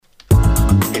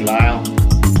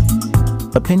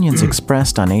Opinions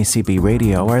expressed on ACB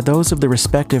Radio are those of the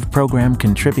respective program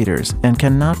contributors and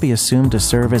cannot be assumed to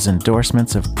serve as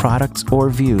endorsements of products or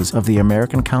views of the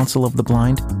American Council of the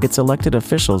Blind, its elected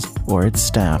officials, or its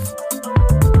staff.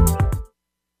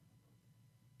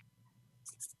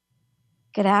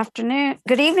 Good afternoon.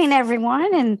 Good evening,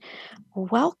 everyone, and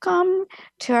welcome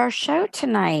to our show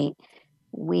tonight.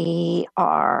 We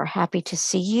are happy to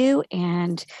see you,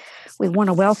 and we want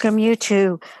to welcome you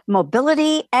to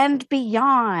Mobility and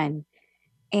Beyond.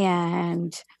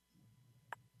 And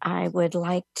I would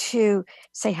like to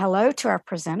say hello to our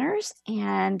presenters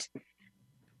and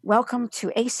welcome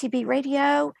to ACB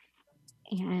Radio.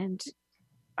 And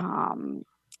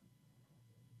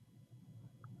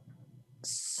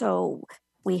so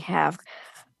we have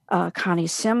Connie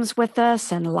Sims with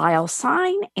us, and Lyle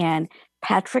Sine, and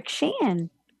Patrick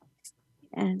Sheehan.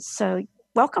 And so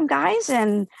welcome, guys,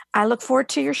 and I look forward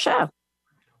to your show.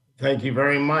 Thank you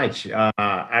very much.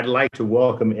 I'd like to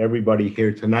welcome everybody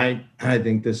here tonight. I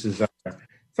think this is our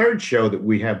third show that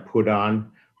we have put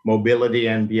on, Mobility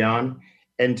and Beyond.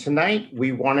 And tonight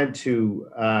we wanted to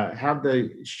have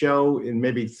the show in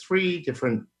maybe three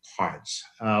different parts.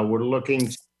 We're looking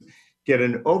to get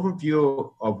an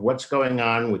overview of what's going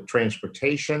on with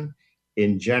transportation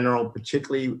in general,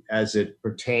 particularly as it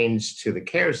pertains to the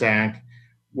CARES Act.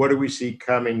 What do we see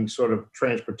coming sort of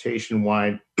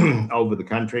transportation-wide over the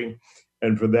country?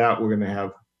 And for that, we're going to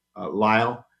have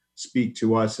Lyle speak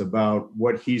to us about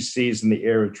what he sees in the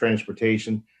area of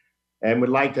transportation. And we'd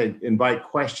like to invite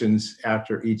questions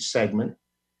after each segment.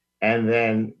 And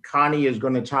then Connie is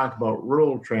going to talk about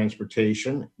rural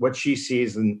transportation, what she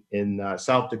sees in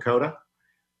South Dakota,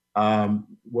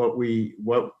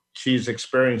 what she's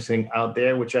experiencing out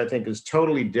there, which I think is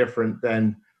totally different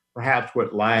than perhaps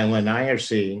what Lyle and I are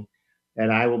seeing. And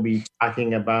I will be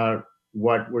talking about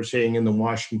what we're seeing in the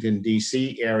Washington,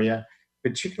 D.C. area,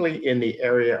 particularly in the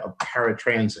area of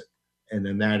paratransit and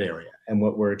in that area, and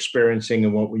what we're experiencing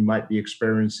and what we might be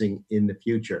experiencing in the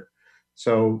future.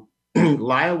 So,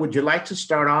 Lyle, would you like to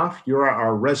start off? You're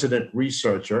our resident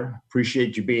researcher.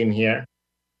 Appreciate you being here.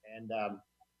 And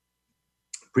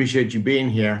appreciate you being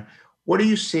here. What are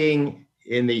you seeing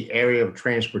in the area of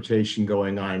transportation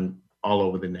going on all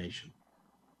over the nation?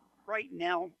 Right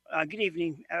now, good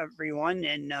evening, everyone.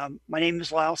 And my name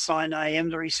is Lyle Sine. I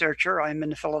am the researcher. I'm in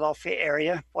the Philadelphia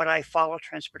area, but I follow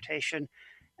transportation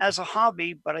as a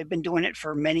hobby, but I've been doing it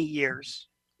for many years.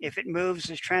 If it moves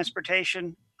as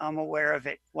transportation, I'm aware of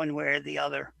it one way or the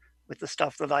other with the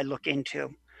stuff that I look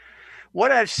into.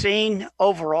 What I've seen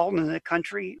overall in the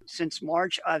country since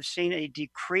March, I've seen a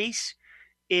decrease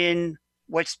in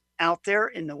what's out there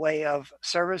in the way of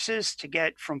services to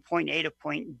get from point A to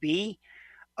point B,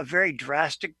 a very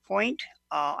drastic point.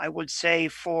 I would say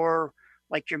for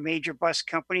like your major bus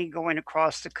company going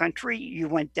across the country, you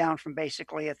went down from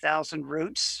basically 1,000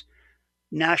 routes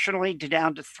nationally to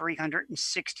down to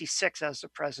 366 as the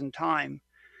present time.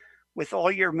 With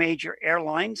all your major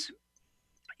airlines,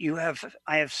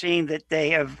 I have seen that they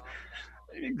have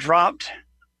dropped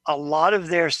a lot of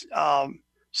their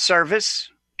service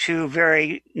to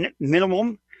very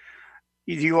minimum.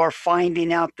 You are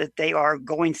finding out that they are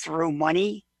going through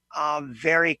money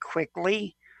very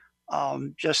quickly.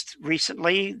 Just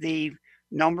recently, the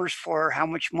numbers for how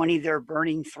much money they're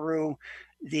burning through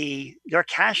their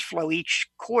cash flow each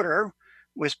quarter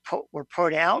were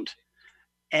put out.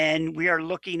 And we are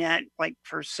looking at, like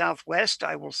for Southwest,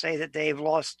 I will say that they've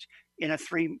lost in a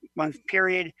 3-month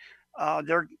period,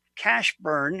 their cash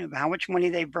burn, how much money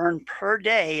they burn per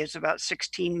day is about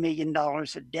 $16 million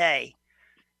a day.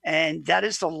 And that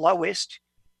is the lowest.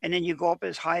 And then you go up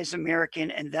as high as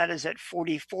American, and that is at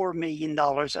 $44 million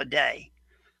a day.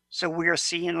 So we are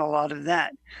seeing a lot of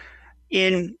that.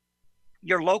 In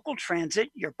your local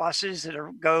transit, your buses that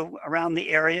go around the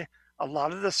area, a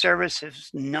lot of the service has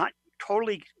not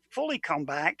totally fully come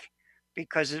back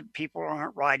because people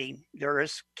aren't riding. There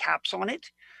is caps on it.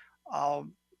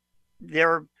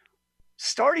 They're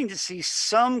starting to see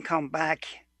some come back,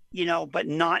 but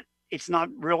it's not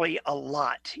really a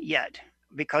lot yet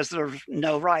because there's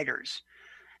no riders.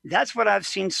 That's what I've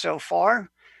seen so far.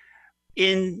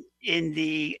 In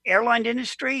the airline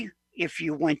industry, if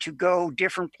you want to go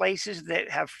different places that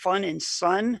have fun and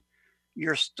sun,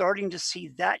 you're starting to see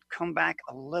that come back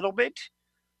a little bit,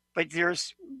 but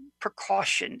there's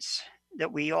precautions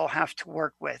that we all have to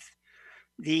work with.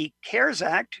 The CARES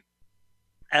Act,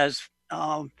 as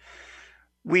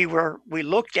we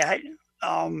looked at,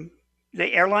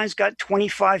 the airlines got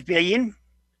 $25 billion.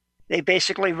 They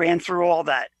basically ran through all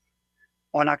that.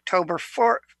 On October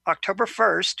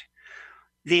 1st,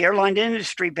 the airline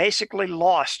industry basically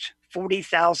lost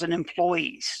 40,000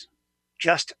 employees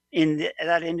just in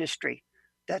that industry.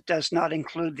 That does not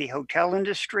include the hotel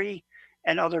industry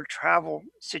and other travel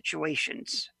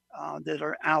situations that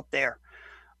are out there.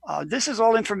 This is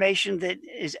all information that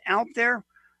is out there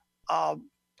uh,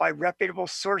 by reputable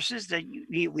sources that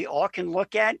we all can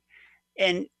look at.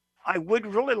 And I would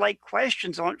really like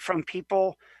questions on from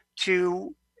people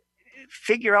to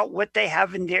figure out what they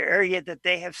have in their area that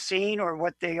they have seen or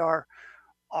what they are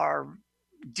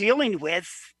dealing with,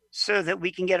 so that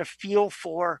we can get a feel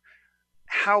for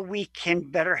how we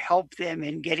can better help them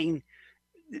in getting,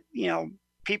 you know,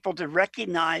 people to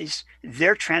recognize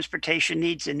their transportation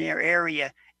needs in their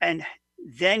area, and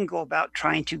then go about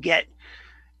trying to get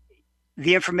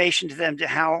the information to them to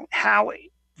how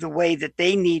the way that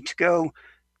they need to go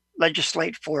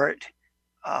legislate for it.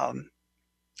 Um,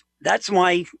 that's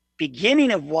my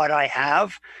beginning of what I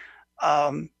have.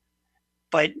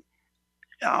 But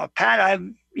Pat,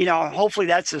 hopefully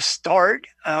that's a start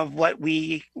of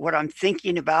what I'm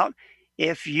thinking about.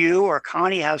 If you or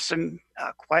Connie have some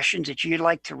questions that you'd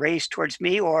like to raise towards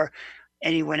me or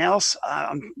anyone else,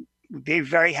 would be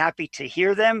very happy to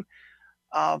hear them.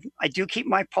 I do keep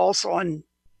my pulse on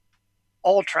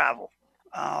all travel,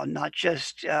 not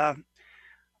just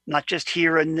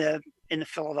here in the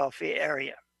Philadelphia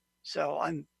area. So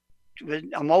I'm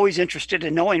always interested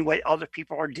in knowing what other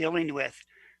people are dealing with,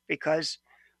 because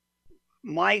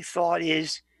my thought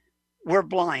is we're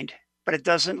blind, but it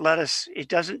doesn't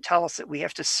tell us that we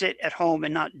have to sit at home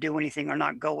and not do anything or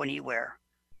not go anywhere.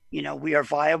 We are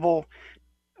viable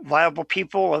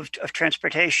people of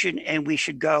transportation, and we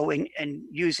should go and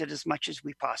use it as much as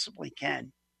we possibly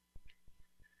can.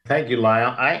 Thank you,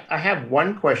 Lyle. I have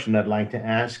one question I'd like to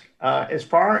ask. As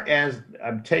far as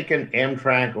I've taken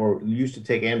Amtrak, or used to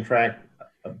take Amtrak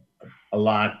a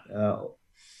lot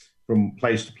from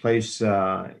place to place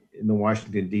in the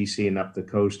Washington, D.C. and up the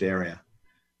coast area.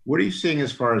 What are you seeing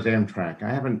as far as Amtrak? I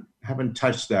haven't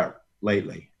touched that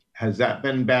lately. Has that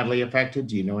been badly affected?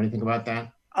 Do you know anything about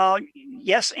that?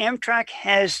 Yes, Amtrak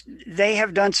they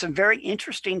have done some very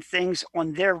interesting things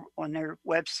on their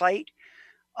website.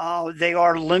 They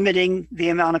are limiting the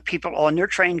amount of people on their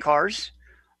train cars.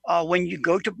 When you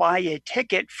go to buy a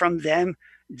ticket from them,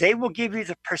 they will give you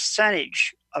the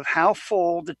percentage of how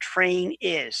full the train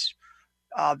is.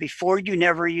 Before, you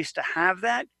never used to have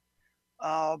that.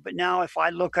 But now if I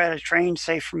look at a train,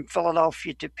 say from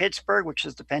Philadelphia to Pittsburgh, which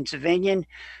is the Pennsylvanian,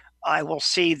 I will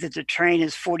see that the train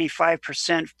is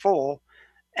 45% full.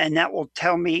 And that will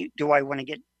tell me, do I want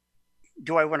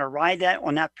to ride that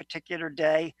on that particular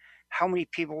day? How many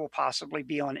people will possibly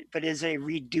be on it? But it's a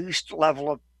reduced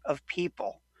level of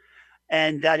people.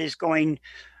 And that is going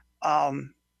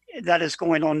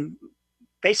on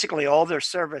basically all their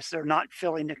service. They're not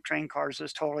filling the train cars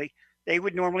as totally. They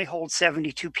would normally hold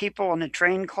 72 people in a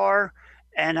train car,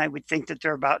 and I would think that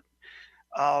they're about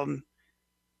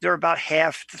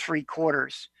half to three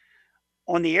quarters.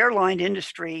 On the airline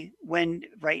industry, when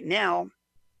right now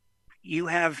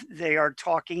they are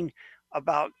talking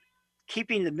about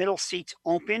keeping the middle seats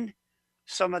open.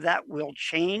 Some of that will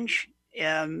change.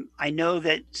 I know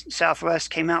that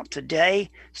Southwest came out today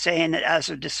saying that as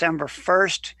of December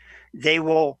 1st, they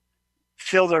will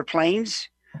fill their planes.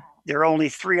 There are only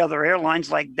 3 other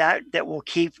airlines like that will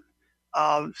keep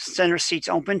center seats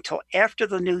open till after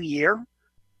the new year,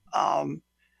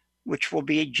 which will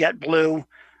be JetBlue,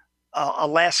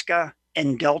 Alaska,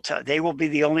 and Delta. They will be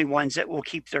the only ones that will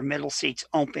keep their middle seats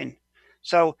open.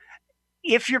 So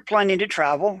if you're planning to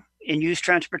travel and use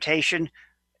transportation,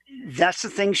 that's the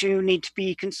things you need to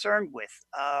be concerned with.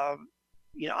 I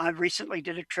recently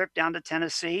did a trip down to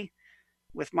Tennessee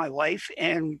with my wife,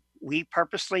 and we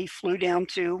purposely flew down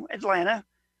to Atlanta,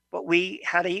 but we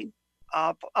had a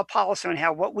policy on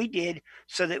what we did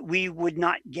so that we would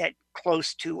not get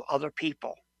close to other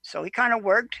people. So it kind of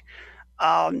worked.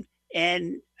 And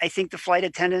I think the flight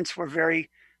attendants were very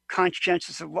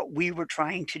conscientious of what we were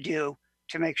trying to do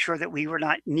to make sure that we were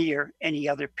not near any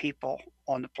other people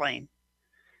on the plane.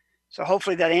 So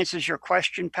hopefully that answers your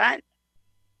question, Pat.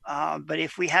 But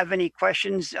if we have any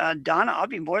questions, Donna, I'll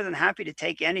be more than happy to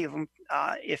take any of them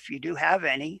if you do have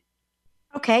any.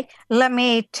 Okay, let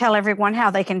me tell everyone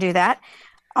how they can do that.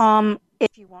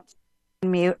 If you want to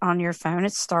mute on your phone,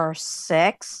 it's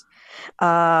 *6.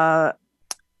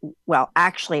 Well,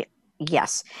 actually,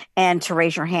 yes. And to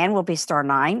raise your hand will be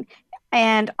 *9.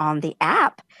 And on the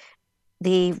app,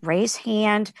 the raise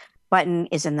hand button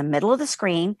is in the middle of the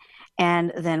screen.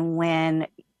 And then when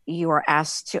you are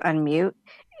asked to unmute,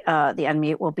 the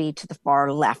unmute will be to the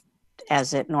far left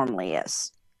as it normally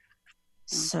is.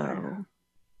 Okay. So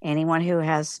anyone who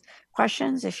has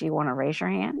questions, if you want to raise your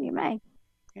hand, you may.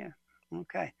 Yeah.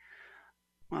 Okay.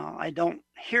 Well, I don't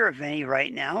hear of any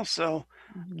right now. So,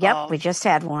 Yep, we just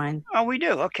had one. oh, we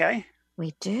do. Okay.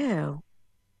 We do.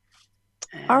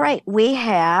 And All right, we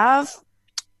have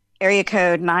area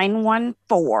code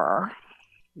 914.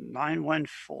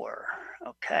 914.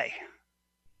 Okay.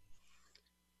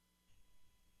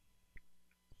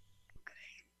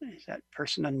 Is that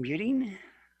person unmuting?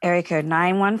 Area code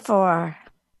 914.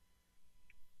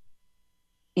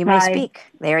 You may Hi. speak.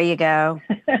 There you go.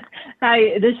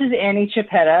 Hi, this is Annie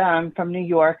Chiapetta. I'm from New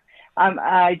York.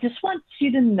 I just want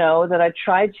you to know that I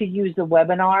tried to use the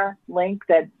webinar link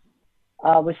that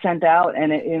was sent out,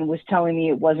 and it was telling me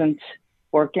it wasn't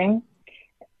working.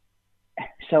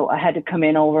 So I had to come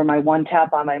in over my one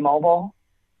tap on my mobile.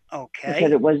 Okay.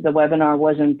 Because the webinar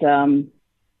wasn't, and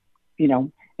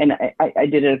I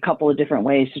did it a couple of different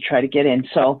ways to try to get in.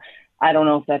 So I don't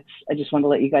know if I just want to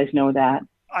let you guys know that.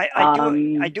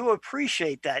 I do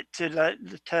appreciate that to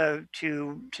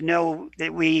know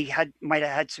that we might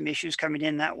have had some issues coming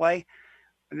in that way.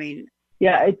 I mean,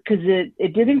 yeah, because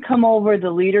it didn't come over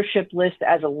the leadership list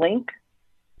as a link,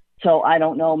 so I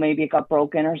don't know, maybe it got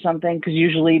broken or something. Because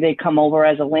usually they come over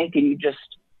as a link, and you just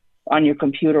on your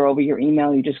computer over your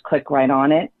email, you just click right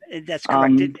on it. That's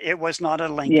correct. It was not a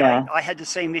link. Yeah. I had the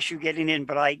same issue getting in,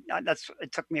 but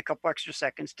it took me a couple extra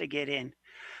seconds to get in.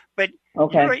 But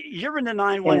okay, you're in the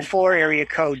 914 area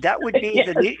code. That would be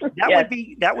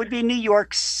that would be New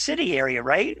York City area,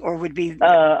 right? Or would be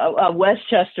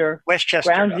Westchester.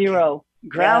 Westchester. Ground Zero.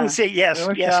 Ground Zero. Yes,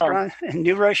 New yes. Rochelle.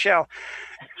 New Rochelle.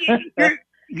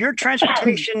 Your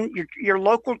transportation, your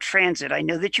local transit. I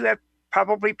know that you have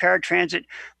probably paratransit,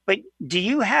 but do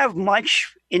you have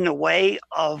much in the way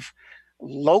of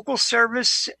local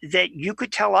service that you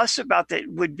could tell us about that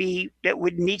would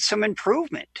need some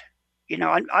improvement? You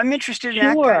know, I'm interested in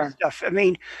that kind of stuff. I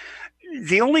mean,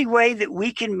 the only way that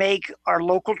we can make our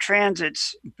local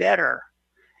transits better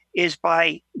is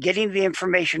by getting the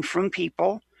information from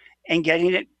people and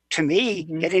getting it to me,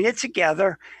 getting it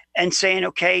together and saying,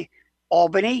 okay,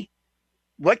 Albany,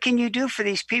 what can you do for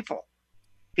these people?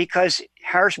 Because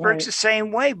Harrisburg's the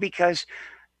same way, because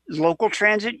local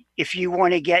transit, if you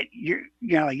want to get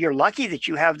you're lucky that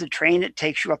you have the train that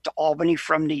takes you up to Albany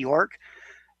from New York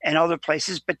and other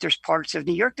places, but there's parts of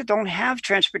New York that don't have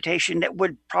transportation that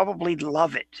would probably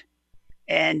love it.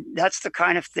 And that's the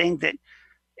kind of thing that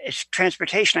as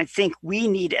transportation, I think we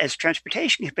need, as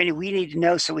transportation company, we need to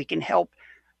know so we can help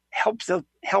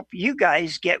you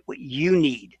guys get what you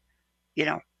need. You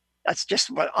know, that's just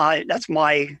that's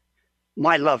my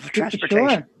love of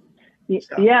transportation. Sure.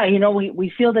 So. Yeah, you know,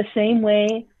 we feel the same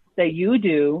way that you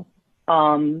do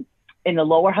in the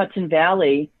lower Hudson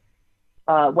Valley.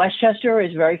 Westchester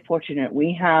is very fortunate.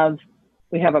 We have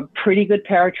a pretty good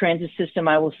paratransit system,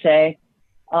 I will say.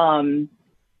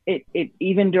 It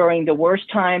even during the worst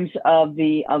times of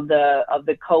the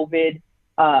COVID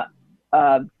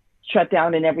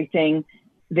shutdown and everything,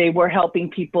 they were helping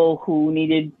people who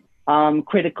needed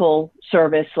critical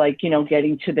service, like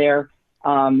getting to their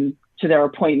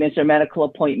appointments or medical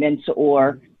appointments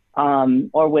or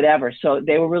whatever. So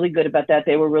they were really good about that.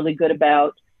 They were really good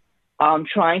about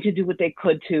trying to do what they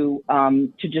could to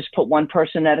just put one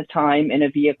person at a time in a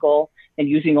vehicle and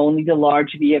using only the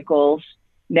large vehicles.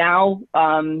 Now,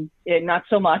 not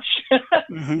so much.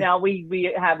 Now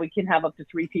we can have up to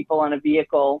 3 people on a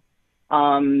vehicle.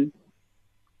 And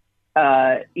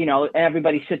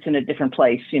everybody sits in a different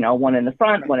place. One in the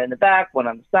front, one in the back, one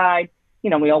on the side.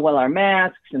 We all wear our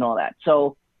masks and all that.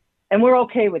 So, and we're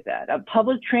okay with that.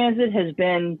 Public transit has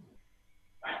been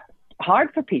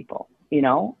hard for people.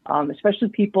 Especially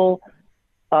people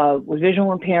with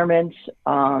visual impairments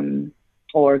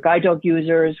or guide dog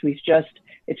users.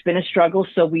 It's been a struggle.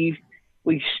 So we've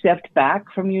stepped back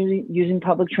from using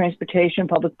public transportation,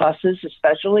 public buses,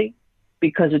 especially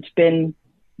because it's been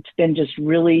just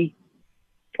really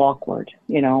awkward,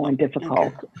 and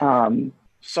difficult. Okay.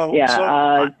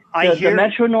 The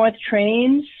Metro North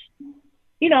trains,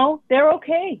 they're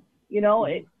okay.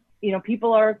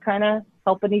 People are kind of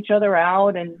helping each other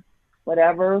out and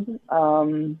whatever.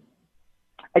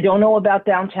 I don't know about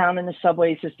downtown and the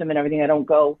subway system and everything. I don't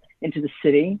go into the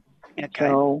city. Okay.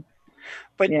 So,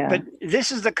 but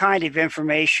this is the kind of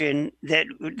information that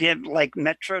like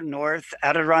Metro North,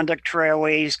 Adirondack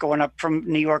Trailways going up from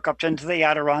New York up into the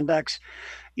Adirondacks,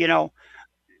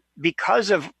 because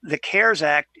of the CARES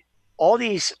Act, all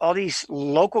these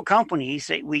local companies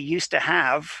that we used to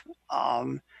have,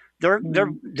 they're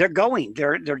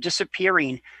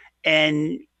disappearing.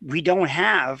 And we don't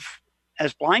have,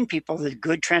 as blind people, the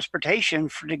good transportation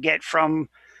to get from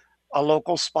a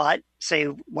local spot, say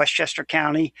Westchester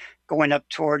County, going up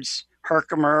towards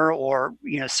Herkimer or,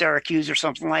 Syracuse or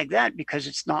something like that, because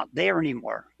it's not there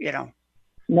anymore,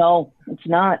 No, it's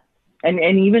not. And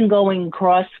even going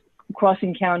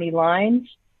crossing county lines,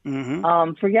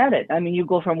 forget it. I mean, you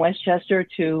go from Westchester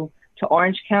to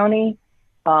Orange County.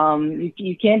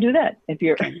 You can't do that if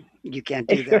you're you can't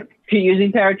do that. If you're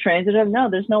using paratransit. No,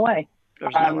 there's no way.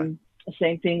 There's no way.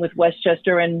 Same thing with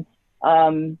Westchester and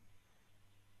some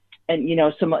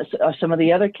of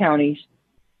the other counties.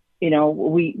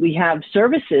 We have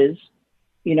services,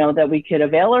 that we could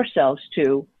avail ourselves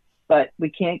to, but we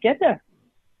can't get there.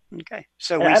 Okay.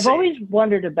 So I've always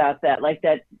wondered about that, like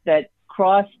that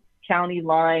cross county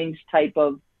lines type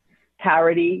of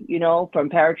parity, from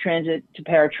paratransit to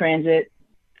paratransit.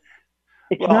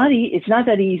 It's not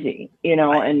that easy,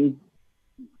 and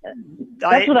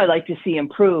that's what I'd like to see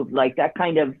improved, like that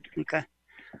kind of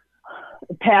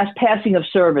passing of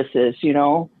services.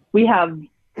 We have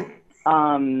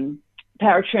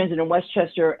paratransit in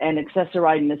Westchester and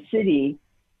Accessoride in the city.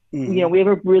 We have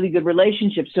a really good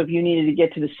relationship. So if you needed to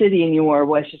get to the city and you were a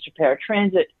Westchester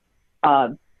paratransit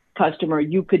customer,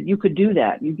 you could do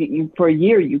that. You for a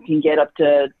year you can get up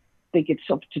to, I think it's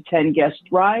up to 10 guest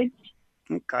rides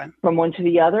from one to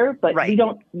the other. But we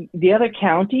don't. The other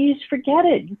counties, forget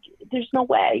it. There's no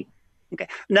way. Okay,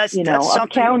 that's up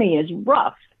county is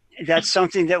rough. That's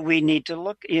something that we need to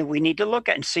look. We need to look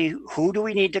at and see who do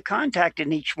we need to contact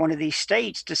in each one of these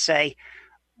states to say,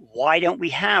 why don't we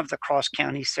have the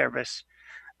cross-county service?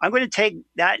 I'm going to take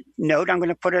that note. I'm going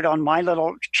to put it on my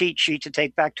little cheat sheet to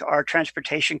take back to our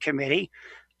transportation committee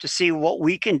to see what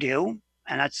we can do.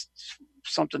 And that's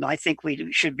something I think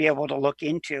we should be able to look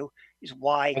into, is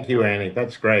why. Thank you, Annie.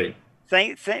 That's great.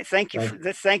 Thank you.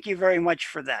 Thank you very much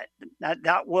for that.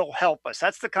 That will help us.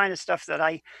 That's the kind of stuff that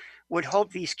I would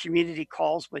hope these community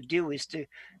calls would do, is to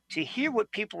hear what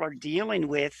people are dealing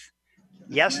with.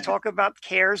 Yes, talk about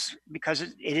CARES, because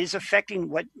it is affecting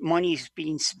what money is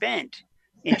being spent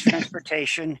in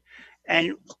transportation,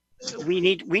 and we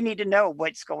need to know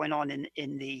what's going on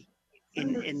in the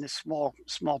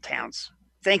small towns.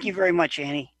 Thank you very much,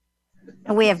 Annie.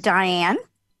 And we have Diane.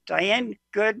 Diane,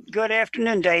 good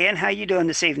afternoon, Diane. How you doing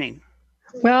this evening?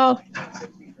 Well,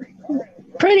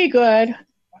 pretty good.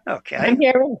 Okay.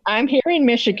 I'm here in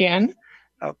Michigan.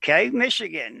 Okay,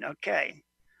 Michigan. Okay.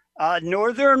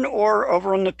 Northern or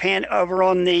over on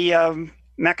the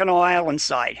Mackinac Island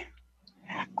side?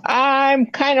 I'm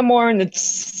kind of more in the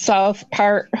south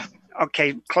part.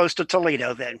 Okay, close to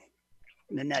Toledo then.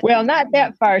 Well, not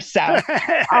that far south.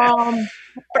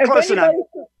 But close enough.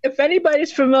 If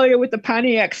anybody's familiar with the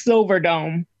Pontiac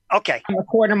Silverdome, okay, I'm a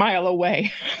quarter mile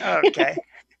away. Okay.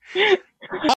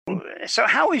 So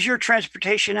how is your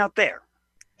transportation out there?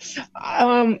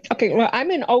 Okay, well,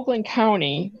 I'm in Oakland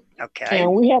County. Okay.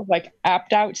 And we have like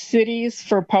opt-out cities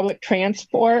for public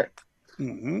transport.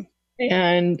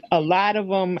 And a lot of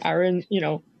them are in,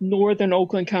 northern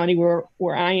Oakland County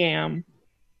where I am.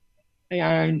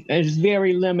 And it's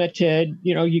very limited.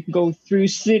 You can go through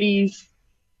cities,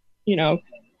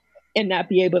 and not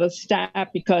be able to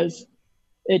stop because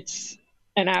it's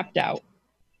an opt-out.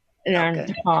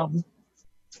 And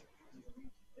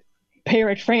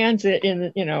paratransit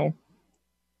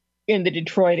in the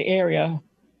Detroit area,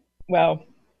 well,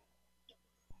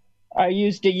 I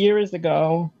used it years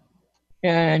ago,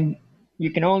 and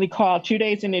you can only call 2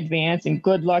 days in advance, and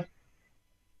good luck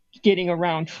getting a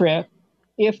round trip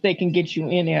if they can get you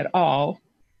in at all.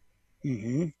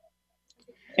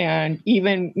 And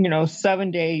even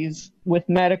 7 days with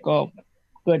medical,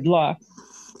 good luck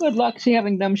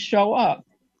having them show up.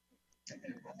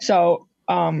 So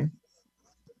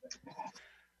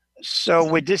So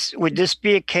would this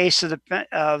be a case of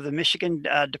the Michigan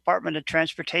Department of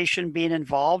Transportation being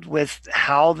involved with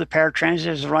how the paratransit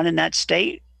is run in that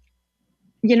state?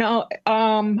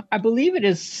 I believe it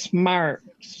is SMART,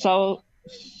 so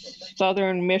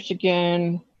Southern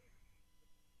Michigan,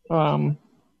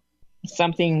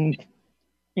 something,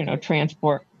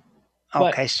 transport.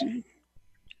 Okay.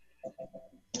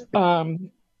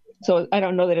 So I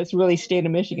don't know that it's really state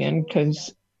of Michigan,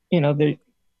 because they're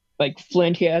like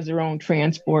Flint has their own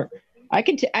transport. I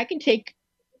can take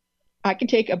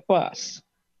a bus.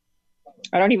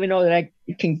 I don't even know that I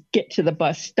can get to the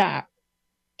bus stop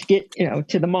to get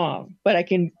to the mall, but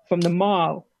from the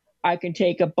mall I can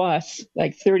take a bus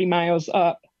like 30 miles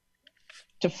up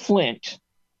to Flint.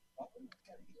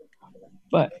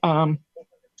 But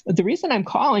the reason I'm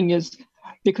calling is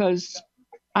because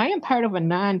I am part of a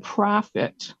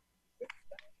nonprofit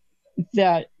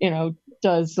that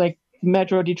does like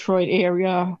Metro Detroit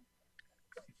area.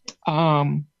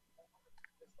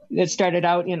 It started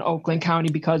out in Oakland County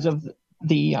because of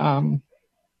the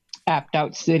apt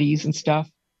out cities and stuff.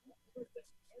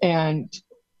 And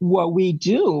what we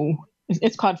do,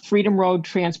 it's called Freedom Road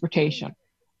Transportation.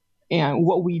 And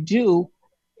what we do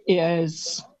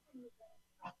is,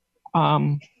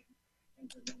 well,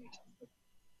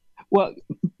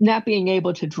 not being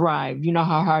able to drive, you know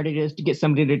how hard it is to get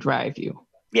somebody to drive you.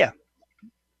 Yeah.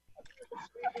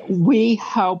 We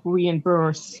help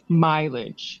reimburse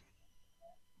mileage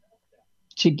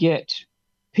to get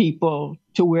people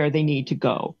to where they need to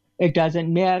go. It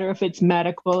doesn't matter if it's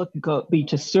medical, it could be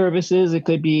to services, it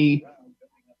could be,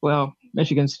 well,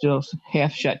 Michigan's still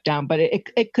half shut down, but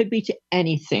it could be to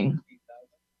anything.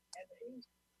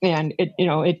 And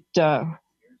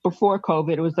before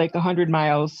COVID, it was like 100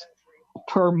 miles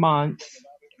per month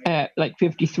at like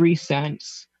 53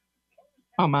 cents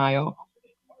a mile.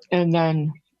 And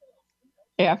then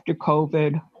after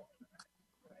COVID,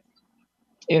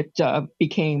 it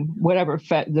became whatever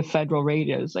the federal rate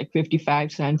is, like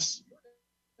 55 cents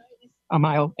a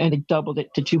mile, and they doubled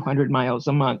it to 200 miles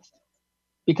a month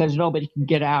because nobody can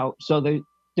get out. So they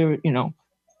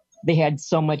had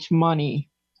so much money,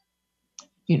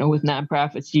 with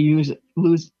nonprofits to use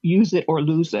it or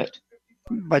lose it.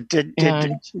 But did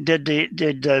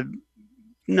the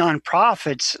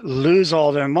nonprofits lose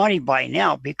all their money by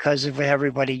now because of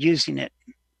everybody using it?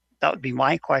 That would be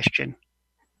my question.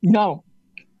 No.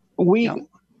 We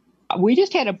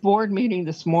just had a board meeting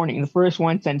this morning, the first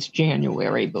one since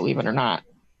January, believe it or not.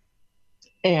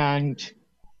 And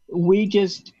we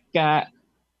just got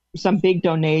some big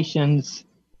donations,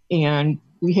 and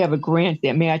we have a grant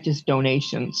that matches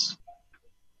donations.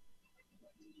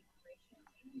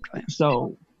 Okay.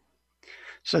 So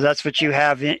that's what you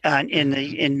have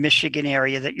in Michigan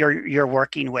area that you're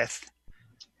working with.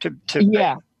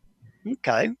 Yeah.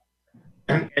 Okay.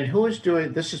 And who is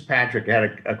doing, this is Patrick, I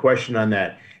had a question on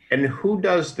that. And who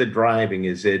does the driving?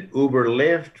 Is it Uber,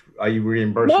 Lyft? Are you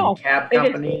reimbursing cab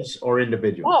companies or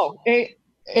individuals? Oh, it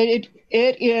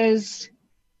is,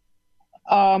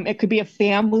 it could be a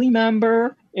family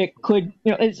member. It could,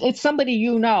 it's somebody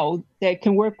that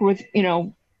can work with,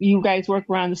 you guys work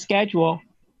around the schedule,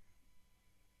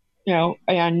 and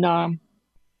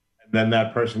then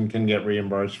that person can get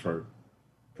reimbursed for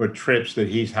trips that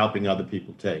he's helping other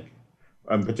people take.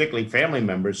 Particularly family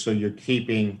members, so you're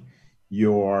keeping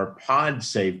your pod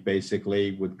safe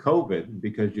basically with COVID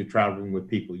because you're traveling with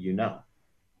people Yeah.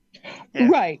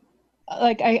 Right.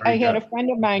 Like I had a friend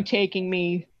of mine taking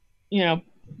me,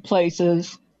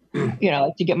 places,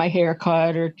 like to get my hair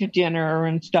cut or to dinner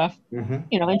and stuff,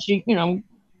 and she,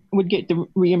 would get the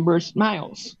reimbursed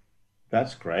miles.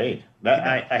 That's great.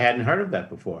 I hadn't heard of that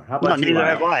before. How about you? Neither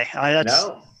have I.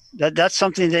 That's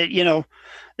something that,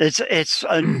 it's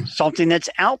something that's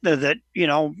out there that,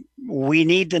 we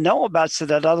need to know about so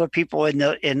that other people in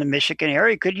the Michigan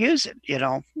area could use it,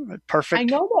 perfect. I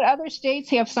know that other states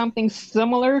have something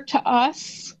similar to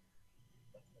us.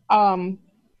 And,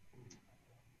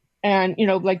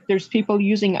 like there's people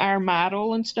using our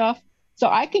model and stuff. So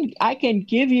I can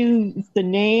give you the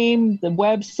name, the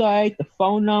website, the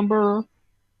phone number,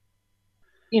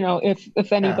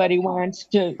 if anybody wants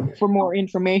for more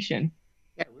information.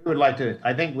 Yeah,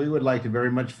 I think we would like to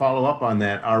very much follow up on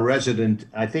that. Our resident,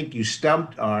 I think you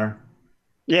stumped our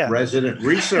resident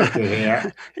researcher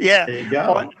here. Yeah. There you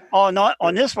go.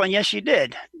 On this one, yes, you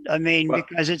did. I mean,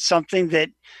 because it's something that,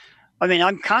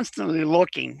 I'm constantly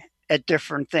looking at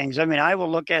different things. I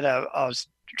will look at a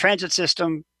transit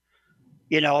system,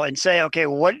 and say, okay,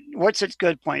 what's its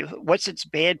good point? What's its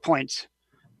bad points?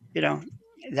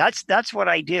 That's what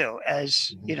I do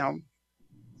as,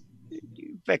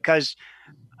 because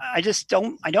I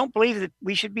don't believe that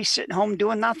we should be sitting home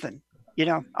doing nothing.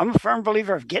 I'm a firm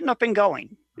believer of getting up and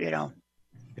going,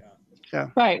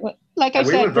 So. Right. Like I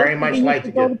said, we would very much like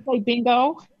to go to play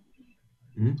bingo.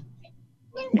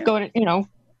 Mm-hmm. Go to,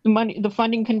 the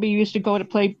funding can be used to go to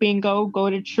play bingo, go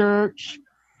to church.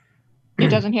 It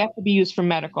doesn't have to be used for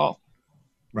medical.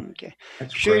 Okay.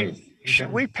 That's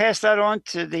Should we pass that on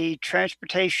to the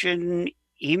transportation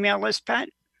email list, Pat?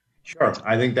 Sure.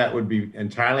 I think that would be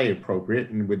entirely appropriate,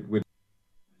 and we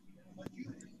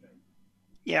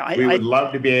would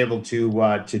love to be able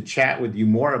to chat with you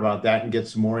more about that and get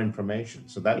some more information.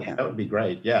 So that would be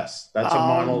great. Yes, that's a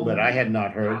model that I had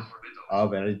not heard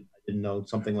of, and I didn't know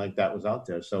something like that was out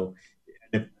there. So,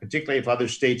 particularly if other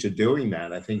states are doing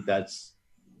that, I think that's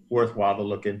worthwhile to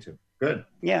look into. Good.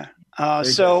 Yeah.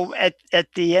 So at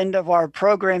the end of our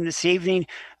program this evening,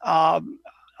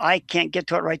 I can't get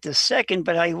to it right this second,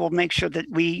 but I will make sure that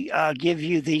we give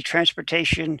you the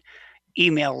transportation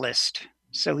email list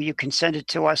so you can send it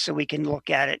to us so we can look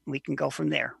at it and we can go from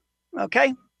there.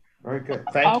 Okay? Very good.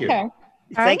 Thank you.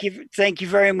 Thank you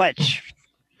very much.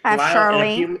 Have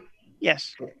Charlene.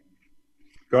 Yes.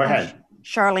 Go ahead.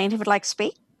 Charlene, who would like to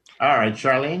speak? All right,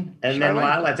 Charlene. And then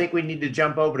Lyle, I think we need to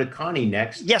jump over to Connie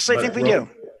next. Yes, I think we do.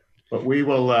 But we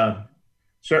will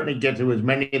certainly get to as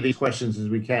many of these questions as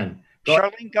we can.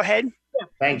 Charlene, go ahead.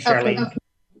 Thanks, Charlene. Okay.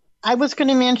 I was going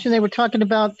to mention they were talking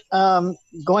about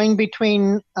going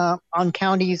between on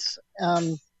counties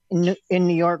in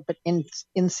New York, but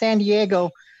in San Diego,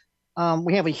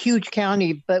 we have a huge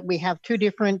county, but we have two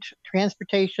different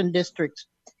transportation districts.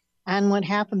 And what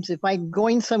happens if I'm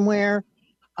going somewhere,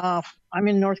 I'm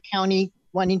in North County,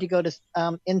 wanting to go to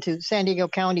into San Diego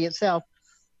County itself,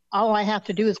 all I have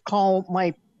to do is call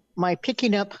my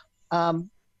picking up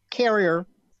carrier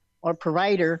or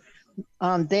provider.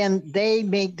 Then they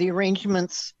make the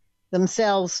arrangements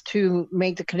themselves to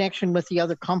make the connection with the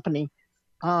other company.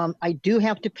 I do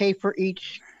have to pay for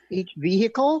each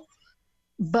vehicle,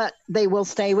 but they will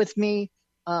stay with me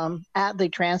at the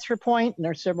transfer point, and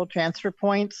there are several transfer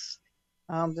points.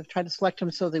 They've tried to select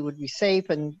them so they would be safe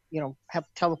and have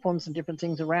telephones and different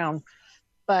things around.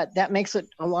 But that makes it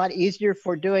a lot easier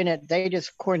for doing it. They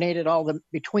just coordinate it all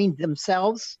between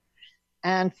themselves.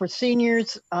 And for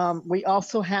seniors, we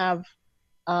also have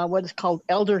what is called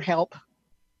Elder Help.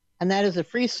 And that is a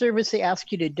free service. They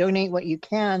ask you to donate what you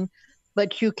can,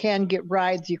 but you can get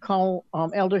rides. You call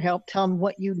Elder Help, tell them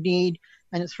what you need,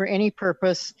 and it's for any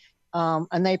purpose.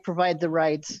 And they provide the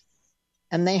rides.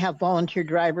 And they have volunteer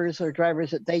drivers or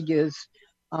drivers that they use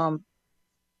for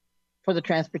the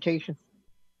transportation.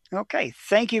 Okay,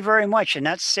 thank you very much. And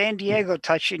that's San Diego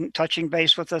touching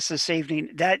base with us this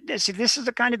evening. This is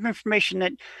the kind of information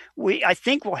that I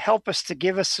think will help us to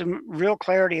give us some real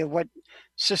clarity of what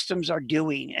systems are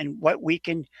doing and what we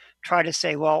can try to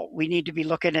say, well, we need to be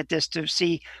looking at this to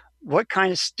see what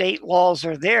kind of state laws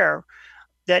are there,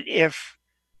 that if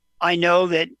I know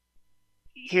that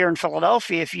here in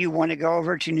Philadelphia, if you want to go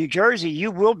over to New Jersey,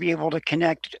 you will be able to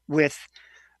connect with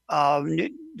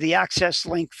the access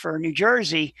link for New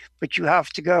Jersey, but you have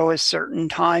to go a certain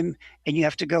time and you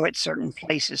have to go at certain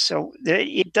places. So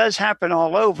it does happen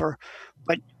all over,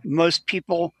 but most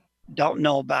people don't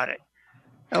know about it.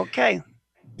 Okay.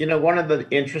 One of the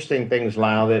interesting things,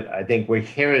 Lyle, that I think we're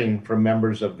hearing from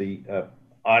members of the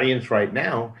audience right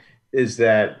now is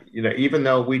that, even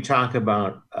though we talk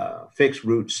about fixed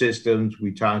route systems,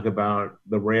 we talk about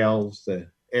the rails, the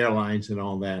airlines and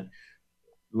all that,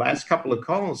 last couple of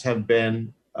calls have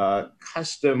been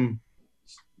custom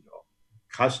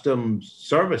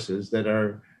services that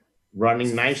are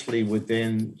running nicely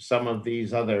within some of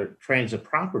these other transit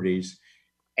properties.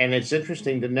 And it's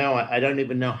interesting to know, I don't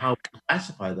even know how to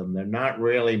classify them. They're not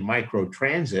really micro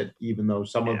transit, even though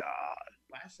some of them are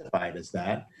classified as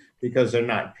that, because they're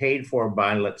not paid for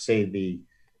by, let's say,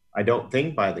 I don't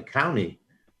think by the county.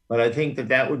 But I think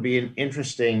that would be an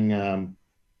interesting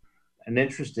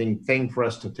thing for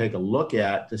us to take a look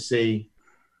at to see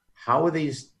how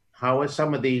are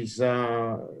some of these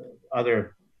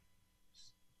other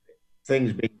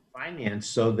things being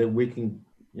financed, so that we can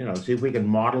see if we can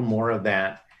model more of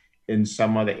that in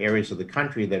some other areas of the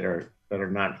country that are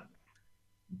not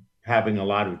having a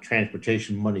lot of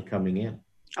transportation money coming in.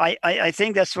 I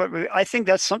think that's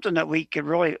that's something that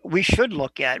we should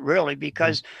look at, really,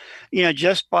 because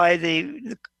just by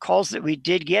the calls that we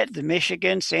did get, the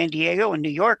Michigan, San Diego, and New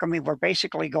York, I mean, we're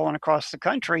basically going across the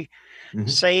country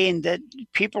saying that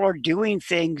people are doing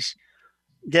things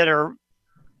that are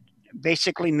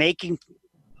basically making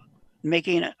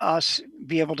us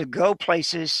be able to go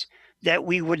places that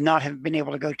we would not have been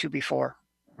able to go to before.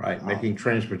 Right, making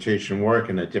transportation work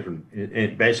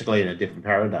basically in a different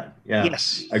paradigm. Yeah,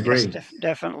 yes, agree. Yes,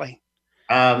 definitely.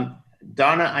 Donna,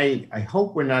 I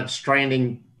hope we're not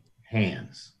stranding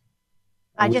hands.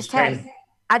 I just had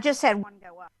one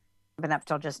go up. I've been up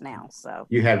till just now, so.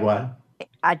 You had what?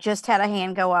 I just had a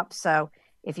hand go up, so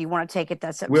if you want to take it,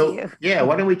 that's up to you. Yeah,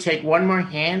 why don't we take one more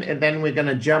hand, and then we're going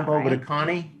to jump over to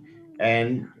Connie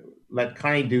and let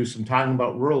Connie do some talking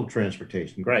about rural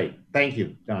transportation. Great, thank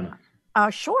you, Donna.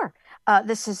 Sure.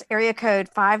 This is area code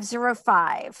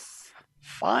 505.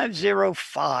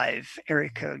 505 area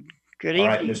code. Good evening.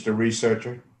 All right, Mr.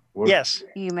 Researcher. Yes.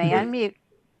 You may unmute.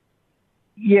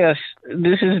 Yes,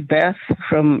 this is Beth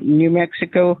from New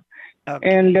Mexico. Okay.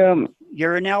 And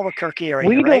you're in Albuquerque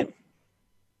area, right?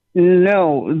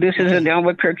 No, this is an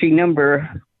Albuquerque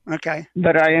number. Okay.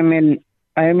 But I am in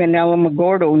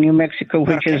Alamogordo, New Mexico,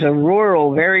 which is a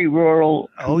rural, very rural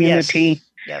community.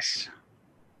 Yes.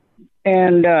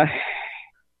 And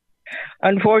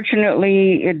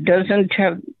unfortunately, it doesn't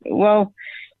have,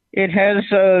 it has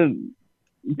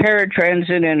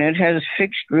paratransit and it has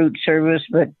fixed route service,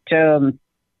 but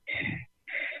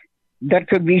that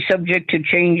could be subject to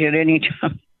change at any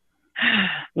time.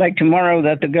 Like tomorrow,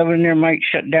 that the governor might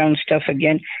shut down stuff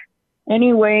again.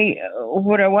 Anyway,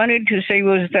 what I wanted to say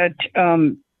was that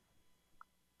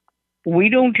we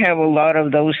don't have a lot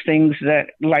of those things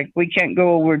that, like, we can't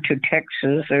go over to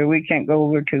Texas, or we can't go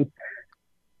over to,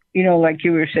 like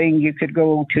you were saying, you could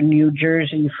go to New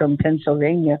Jersey from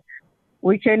Pennsylvania.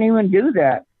 We can't even do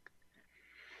that.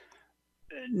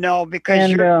 No,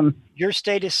 because your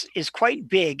state is quite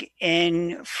big,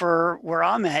 and for where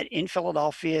I'm at in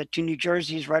Philadelphia to New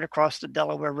Jersey is right across the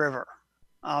Delaware River.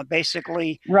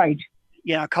 Basically, right.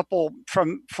 A couple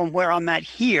from where I'm at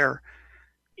here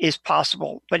is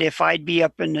possible. But if I'd be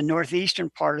up in the northeastern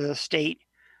part of the state,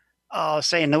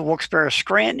 say in the Wilkes-Barre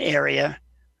Scranton area,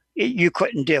 you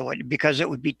couldn't do it because it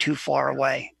would be too far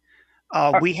away.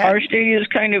 Our state is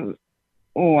kind of.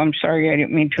 Oh, I'm sorry, I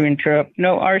didn't mean to interrupt.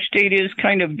 No, our state is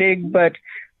kind of big, but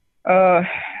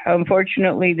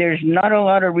unfortunately, there's not a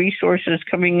lot of resources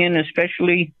coming in,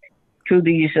 especially to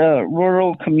these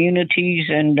rural communities.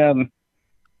 And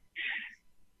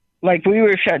like, we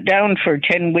were shut down for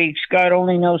 10 weeks. God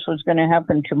only knows what's going to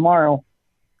happen tomorrow,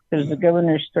 because the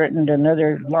governor's threatened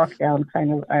another lockdown.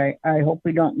 Kind of. I hope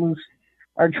we don't lose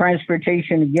our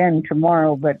transportation again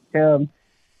tomorrow. But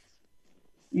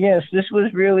yes, this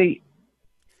was really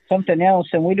something else,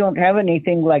 and we don't have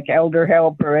anything like elder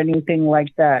help or anything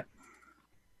like that.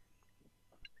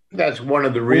 That's one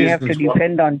of the reasons we have to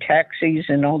depend on taxis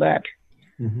and all that.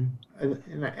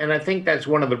 Mm-hmm. And I think that's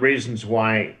one of the reasons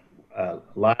why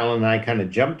Lyle and I kind of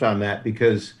jumped on that,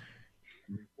 because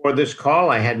before this call,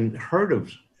 I hadn't heard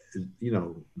of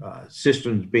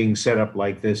systems being set up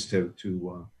like this to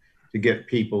get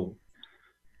people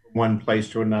one place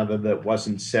to another that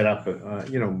wasn't set up,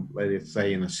 let's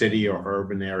say in a city or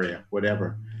urban area,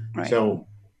 whatever. Right. So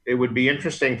it would be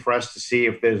interesting for us to see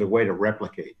if there's a way to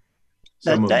replicate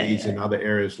some of these in other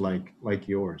areas like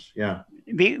yours. Yeah.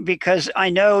 Because I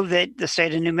know that the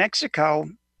state of New Mexico,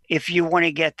 if you want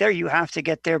to get there, you have to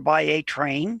get there by a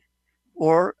train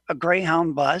or a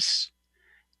Greyhound bus.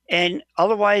 And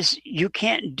otherwise you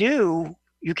can't do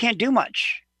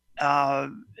much.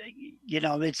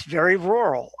 It's very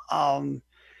rural.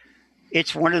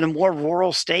 It's one of the more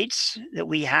rural states that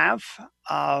we have.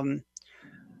 I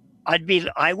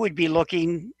would be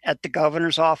looking at the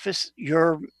governor's office,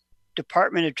 your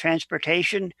Department of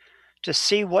Transportation, to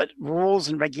see what rules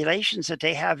and regulations that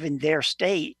they have in your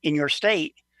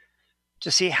state, to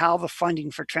see how the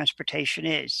funding for transportation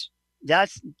is.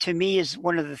 That, to me, is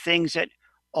one of the things that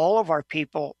all of our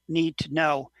people need to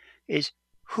know, is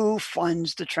who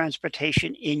funds the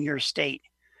transportation in your state.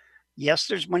 Yes,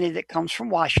 there's money that comes from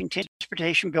Washington. The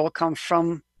transportation bill comes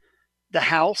from the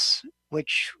House,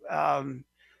 which,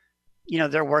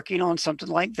 they're working on something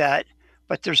like that.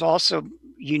 But there's also,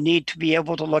 you need to be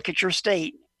able to look at your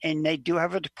state, and they do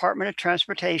have a Department of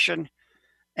Transportation,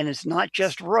 and it's not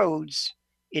just roads,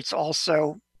 it's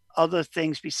also other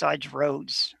things besides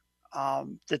roads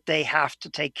that they have to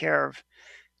take care of.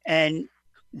 And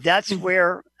that's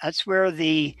where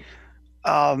the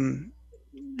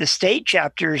state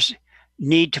chapters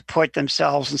need to put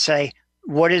themselves and say,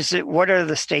 what are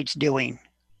the states doing?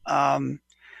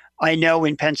 I know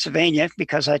in Pennsylvania,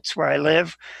 because that's where I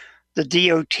live, the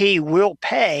DOT will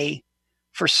pay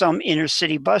for some inner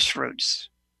city bus routes,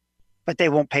 but they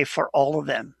won't pay for all of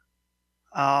them.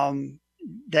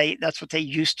 That's what they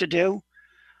used to do.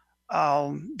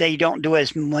 They don't do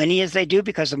as many as they do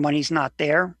because the money's not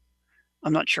there.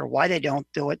 I'm not sure why they don't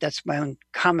do it. That's my own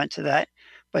comment to that.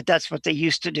 But that's what they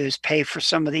used to do, is pay for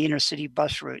some of the inner city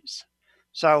bus routes.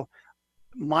 So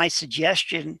my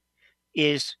suggestion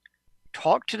is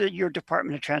talk to your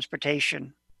Department of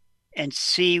Transportation and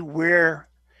see where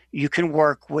you can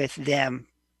work with them,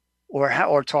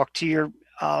 or talk to your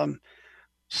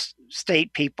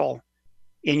state people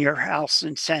in your House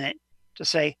and Senate to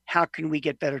say, how can we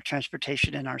get better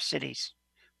transportation in our cities?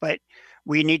 But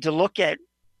we need to look at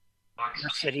our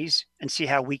cities and see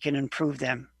how we can improve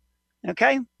them.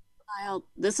 Okay? Kyle,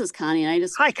 this is Connie.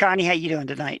 Hi, Connie. How you doing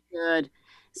tonight? Good.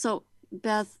 So,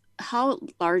 Beth, how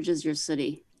large is your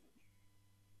city?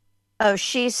 Oh,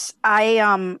 she's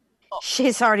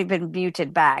already been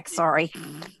muted back. Sorry.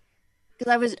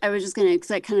 Because I was just gonna, because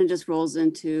that kind of just rolls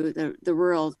into the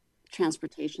rural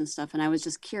transportation stuff, and I was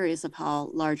just curious of how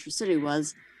large your city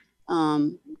was,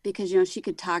 because she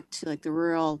could talk to like the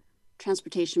Rural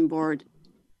Transportation Board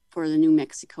for the New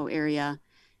Mexico area,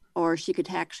 or she could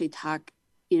actually talk,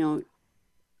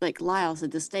 like Lyle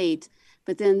said, the state,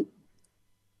 but then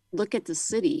look at the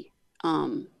city,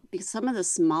 because some of the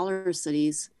smaller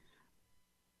cities,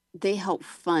 they help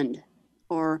fund,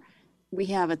 or we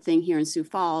have a thing here in Sioux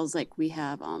Falls, like we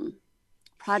have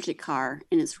project car,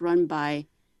 and it's run by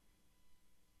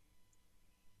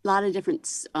a lot of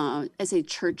different, I say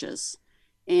churches,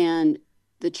 and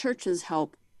the churches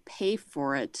help pay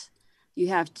for it. You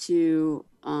have to,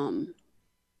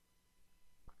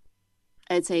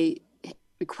 I'd say,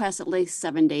 request at least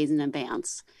 7 days in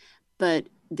advance, but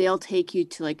they'll take you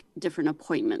to like different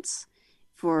appointments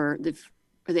for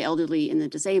the elderly and the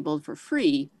disabled for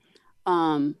free.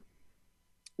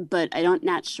 But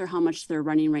not sure how much they're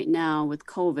running right now with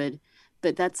COVID,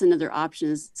 but that's another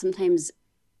option. Is sometimes,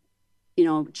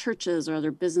 churches or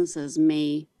other businesses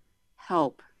may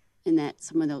help in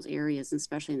some of those areas,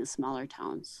 especially in the smaller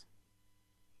towns.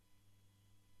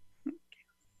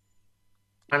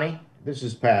 Connie, this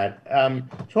is Pat.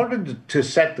 Sort of to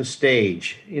set the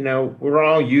stage, we're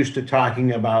all used to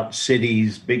talking about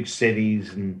cities, big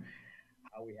cities, and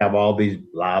how we have all these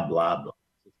blah, blah, blah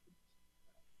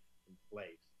in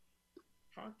place.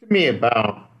 Talk to me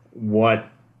about what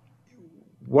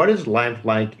is life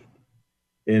like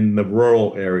in the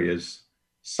rural areas,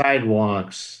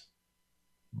 sidewalks,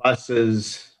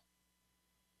 buses,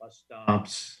 bus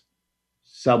stops,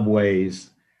 subways.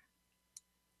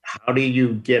 How do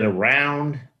you get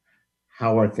around?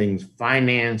 How are things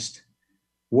financed?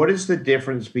 What is the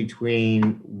difference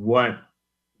between what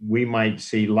we might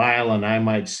see, Lyle and I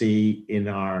might see in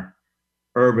our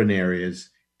urban areas,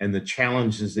 and the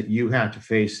challenges that you have to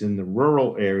face in the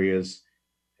rural areas?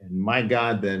 And my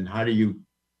God, then how do you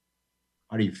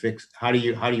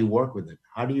work with it?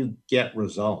 How do you get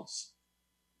results?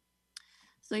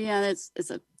 So yeah,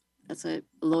 that's a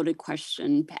loaded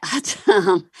question, Pat.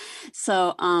 It's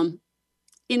so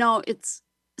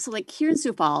like here in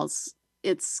Sioux Falls,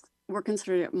 we're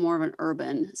considered more of an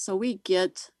urban. So we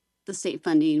get the state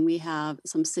funding, we have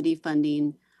some city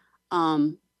funding,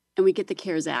 and we get the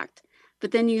CARES Act.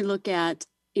 But then you look at,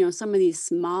 some of these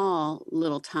small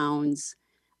little towns,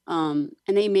 and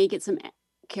they may get some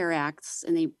CARE Acts,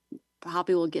 and they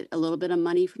probably will get a little bit of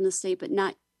money from the state, but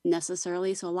not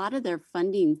necessarily. So a lot of their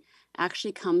funding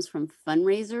actually comes from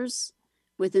fundraisers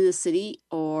within the city,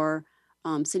 or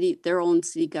their own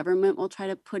city government will try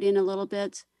to put in a little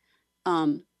bit.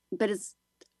 But it's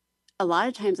a lot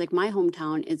of times, like my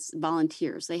hometown, it's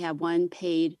volunteers. They have one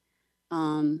paid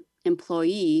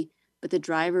employee, but the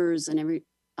drivers and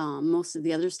most of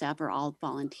the other staff are all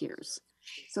volunteers.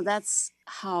 So that's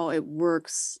how it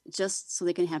works, just so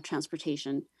they can have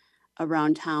transportation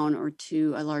around town or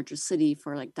to a larger city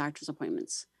for like doctor's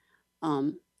appointments.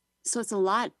 So it's a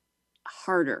lot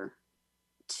harder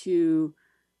to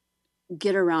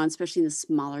get around, especially in the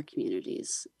smaller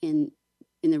communities in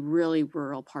the really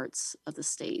rural parts of the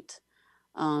state.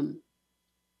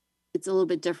 It's a little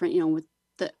bit different, with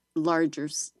the larger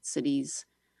cities.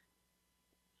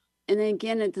 And then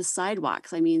again, at the sidewalks,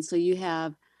 so you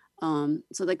have,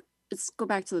 let's go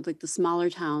back to like the smaller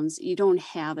towns. You don't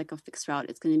have like a fixed route.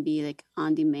 It's going to be like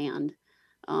on demand,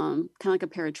 kind of like a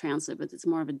paratransit, but it's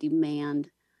more of a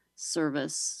demand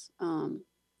service.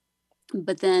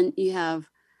 But then you have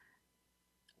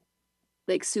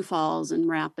like Sioux Falls and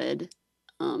Rapid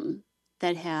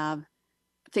that have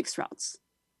fixed routes.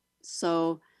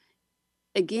 So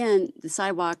again, the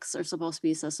sidewalks are supposed to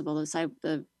be accessible.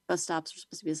 The bus stops are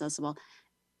supposed to be accessible.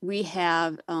 We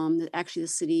have actually the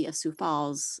city of Sioux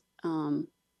Falls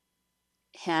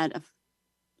had a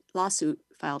lawsuit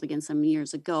filed against them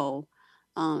years ago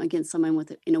against someone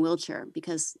in a wheelchair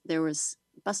because there was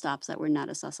bus stops that were not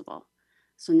accessible.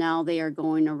 So now they are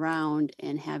going around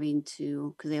and having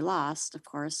to, because they lost, of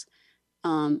course,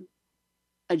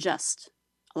 adjust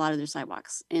a lot of their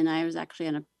sidewalks. And I was actually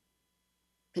on a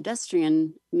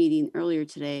pedestrian meeting earlier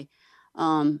today,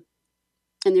 and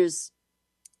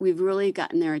we've really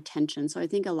gotten their attention. So I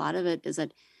think a lot of it is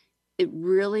that it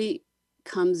really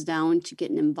comes down to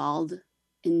getting involved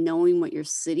in knowing what your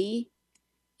city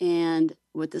and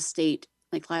what the state,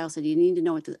 like Lyle said, you need to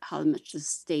know how much the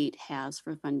state has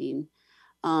for funding.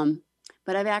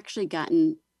 But I've actually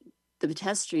gotten the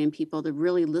pedestrian people to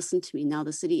really listen to me now,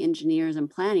 the city engineers and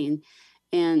planning.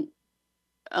 And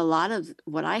a lot of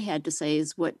what I had to say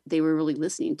is what they were really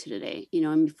listening to today.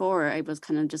 And before I was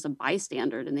kind of just a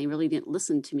bystander and they really didn't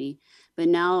listen to me. But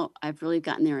now I've really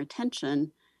gotten their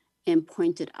attention and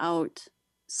pointed out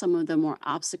some of the more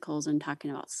obstacles and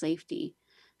talking about safety.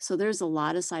 So there's a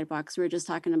lot of sidewalks. We were just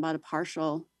talking about a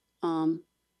partial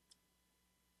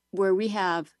where we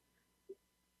have,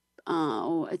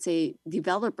 I'd say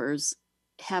developers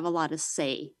have a lot of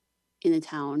say in the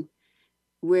town,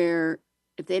 where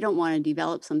if they don't want to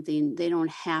develop something, they don't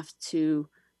have to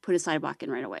put a sidewalk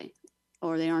in right away,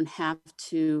 or they don't have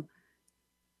to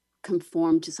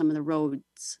conform to some of the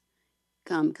roads,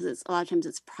 because a lot of times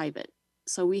it's private.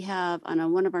 So we have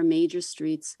on one of our major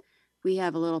streets, we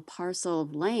have a little parcel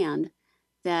of land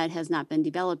that has not been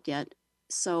developed yet.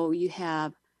 So you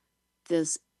have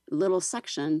this little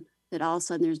section that all of a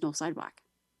sudden there's no sidewalk.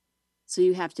 So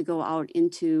you have to go out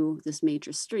into this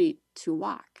major street to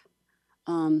walk.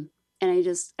 And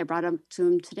I brought up to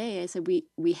him today, I said,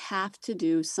 we have to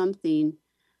do something,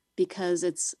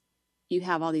 because you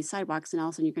have all these sidewalks and all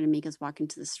of a sudden you're going to make us walk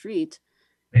into the street.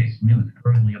 Because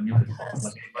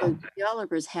the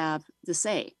developers have the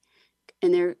say.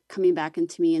 And they're coming back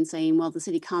into me and saying, well, the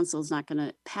city council is not going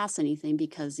to pass anything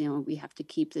because, we have to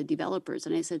keep the developers.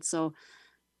 And I said, so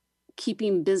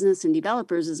keeping business and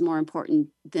developers is more important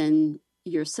than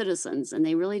your citizens. And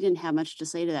they really didn't have much to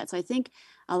say to that. So I think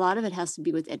a lot of it has to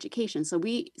be with education. So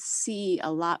we see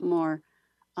a lot more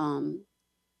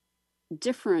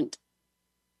different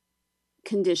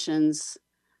conditions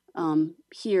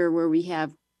here, where we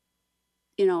have,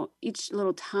 each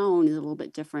little town is a little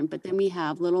bit different, but then we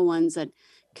have little ones that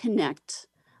connect.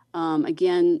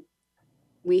 Again,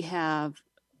 we have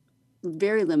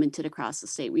very limited across the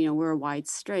state. We're a wide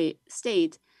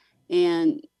state,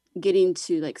 and getting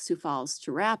to like Sioux Falls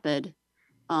to Rapid,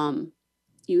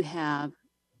 you have,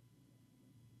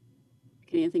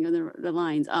 can you think of the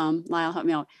lines? Lyle, help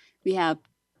me out. We have,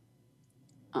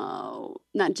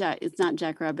 it's not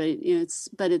Jackrabbit, it's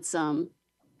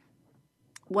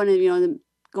one of,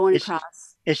 going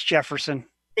across. It's Jefferson.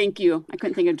 Thank you. I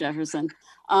couldn't think of Jefferson.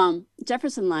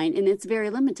 Jefferson line, and it's very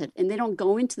limited, and they don't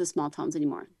go into the small towns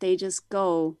anymore. They just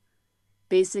go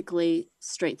basically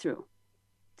straight through.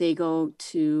 They go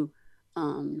to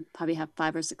probably have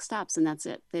 5 or 6 stops, and that's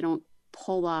it. They don't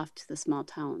pull off to the small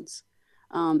towns.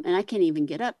 And I can't even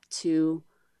get up to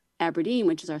Aberdeen,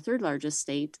 which is our 3rd largest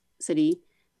city,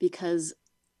 because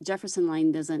Jefferson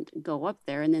line doesn't go up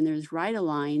there. And then there's Rida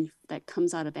line that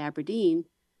comes out of Aberdeen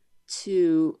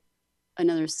to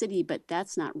another city, but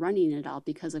that's not running at all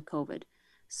because of COVID.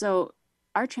 So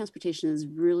our transportation is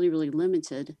really, really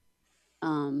limited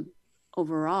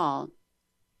overall.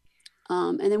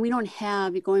 And then we don't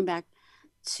have, going back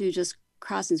to just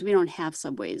crossings, we don't have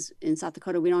subways. In South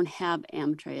Dakota, we don't have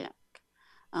Amtrak.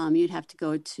 You'd have to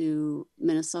go to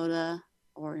Minnesota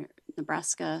or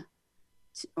Nebraska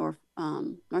or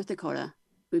North Dakota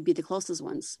would be the closest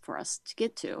ones for us to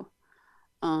get to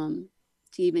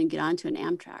even get onto an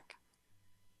Amtrak.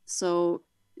 So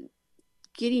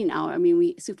getting out,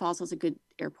 Sioux Falls has a good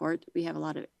airport. We have a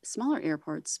lot of smaller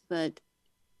airports, but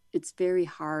it's very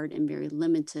hard and very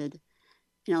limited.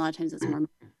 A lot of times it's more.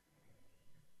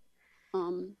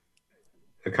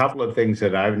 A couple of things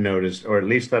that I've noticed, or at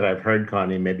least that I've heard,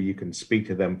 Connie, maybe you can speak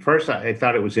to them. First, I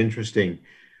thought it was interesting.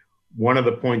 One of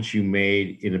the points you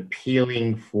made in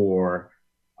appealing for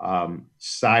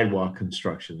sidewalk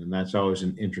construction, and that's always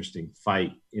an interesting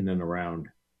fight in and around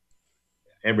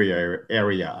every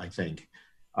area, I think,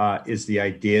 is the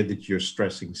idea that you're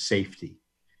stressing safety.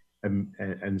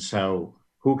 And so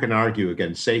who can argue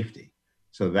against safety?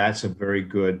 So that's a very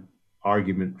good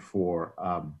argument for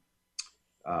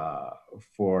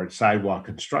sidewalk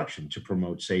construction to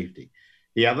promote safety.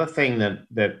 The other thing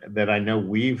that I know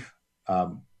we've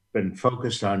been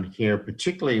focused on here,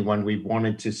 particularly when we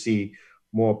wanted to see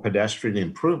more pedestrian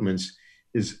improvements,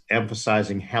 is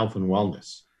emphasizing health and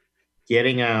wellness.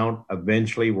 Getting out,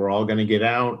 eventually we're all going to get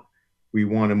out. We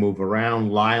want to move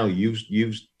around. Lyle,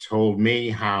 you've told me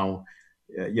how,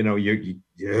 you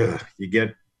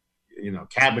get,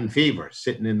 cabin fever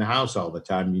sitting in the house all the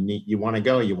time. You want to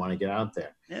go, you want to get out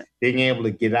there. Yeah. Being able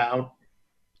to get out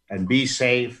and be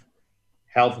safe,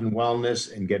 health and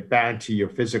wellness, and get back to your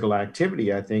physical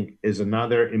activity, I think, is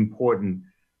another important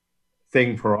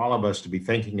thing for all of us to be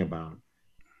thinking about.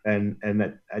 And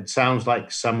that it sounds like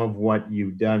some of what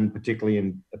you've done, particularly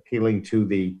in appealing to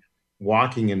the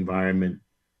walking environment,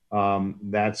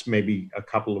 that's maybe a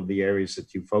couple of the areas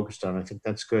that you focused on. I think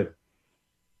that's good.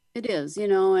 It is,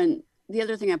 and the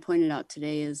other thing I pointed out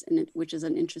today is, which is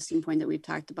an interesting point that we've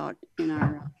talked about in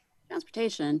our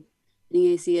transportation in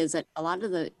EAC, is that a lot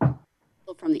of the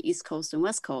people from the East Coast and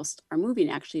West Coast are moving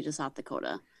actually to South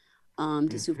Dakota,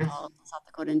 to Sioux Falls, South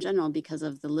Dakota in general, because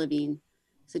of the living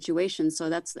situation. So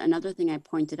that's another thing I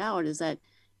pointed out, is that,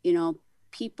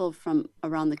 people from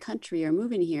around the country are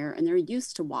moving here and they're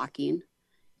used to walking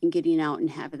and getting out and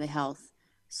having the health.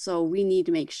 So we need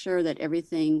to make sure that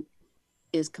everything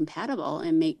is compatible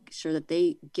and make sure that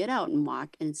they get out and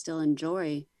walk and still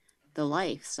enjoy the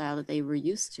lifestyle that they were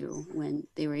used to when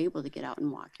they were able to get out and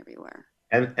walk everywhere.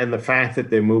 And the fact that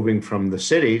they're moving from the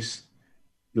cities,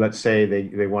 let's say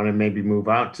they want to maybe move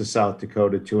out to South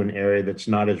Dakota to an area that's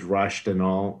not as rushed and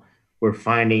all, we're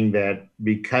finding that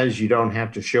because you don't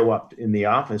have to show up in the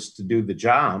office to do the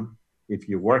job, if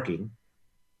you're working.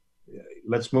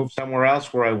 Let's move somewhere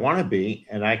else where I want to be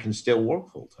and I can still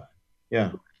work full time.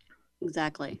 Yeah.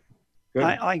 Exactly. Good.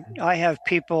 I have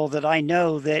people that I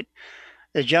know that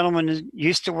the gentleman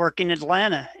used to work in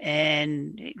Atlanta,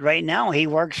 and right now he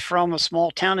works from a small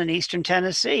town in eastern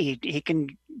Tennessee. He can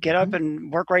get up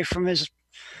and work right from his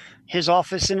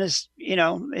office in his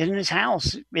in his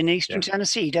house in eastern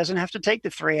Tennessee. He doesn't have to take the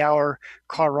 3-hour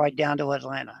car ride down to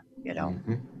Atlanta.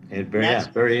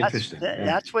 Very interesting.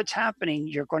 That's what's happening.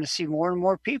 You're going to see more and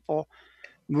more people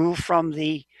move from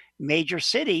the major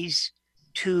cities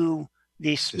to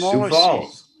the smaller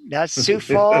cities. That's Sioux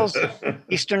Falls,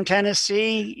 eastern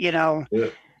Tennessee,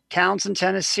 Townsend,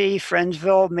 Tennessee,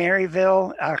 Friendsville,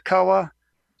 Maryville, Arcoa,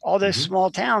 all those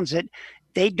small towns that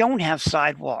they don't have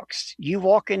sidewalks. You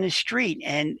walk in the street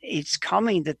and it's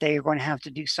coming that they are going to have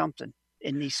to do something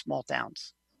in these small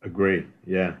towns. Agreed.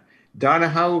 Yeah.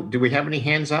 Donna, do we have any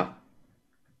hands up?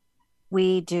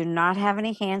 We do not have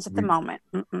any hands at the moment.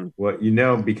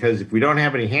 Well, because if we don't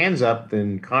have any hands up,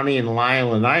 then Connie and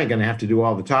Lyle and I are going to have to do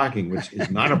all the talking, which is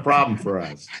not a problem for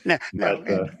us.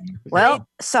 Well,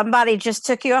 somebody just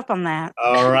took you up on that.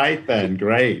 All right, then.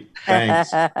 Great.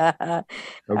 Thanks.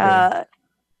 Okay.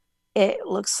 It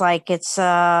looks like it's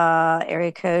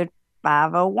area code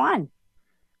 501.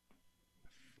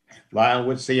 Lyle,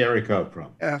 what's the area code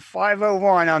from?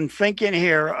 501. I'm thinking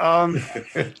here.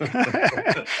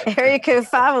 Area code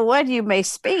 501, you may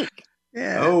speak.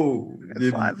 Yeah. Oh,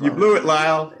 you blew it,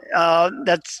 Lyle.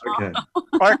 That's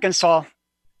Arkansas.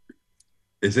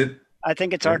 Is it? I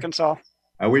think it's Arkansas.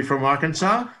 Are we from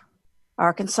Arkansas?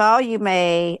 Arkansas, you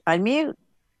may unmute.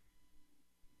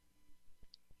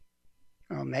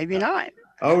 Oh, maybe not.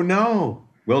 Oh, no.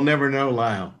 We'll never know,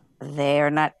 Lyle. They're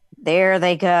not. There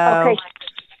they go. Okay.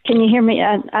 Can you hear me?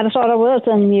 I thought I was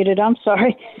unmuted. I'm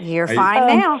sorry. You're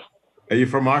fine now. Are you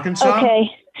from Arkansas? Okay.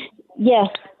 Yes.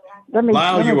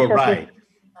 Lyle, you were right.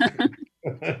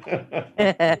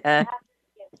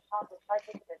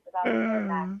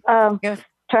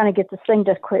 Trying to get this thing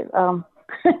to quit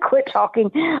quit talking.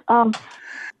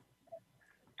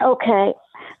 Okay.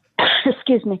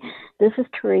 Excuse me. This is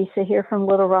Teresa here from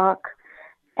Little Rock.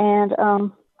 And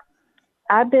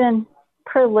I've been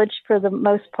privileged for the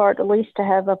most part, at least, to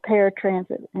have a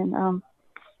paratransit in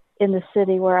the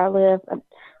city where I live.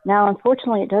 Now,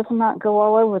 unfortunately, it does not go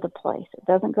all over the place. It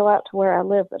doesn't go out to where I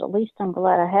live, but at least I'm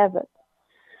glad I have it.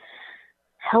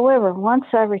 However, once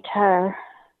I retire,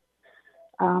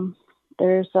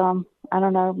 there's, I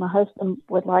don't know, my husband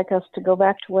would like us to go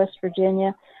back to West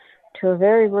Virginia to a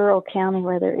very rural county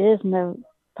where there is no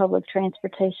public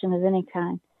transportation of any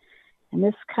kind. And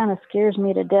this kind of scares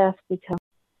me to death because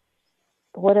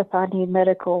what if I need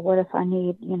medical? What if I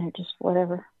need, just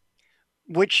whatever?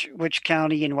 Which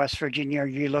county in West Virginia are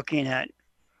you looking at?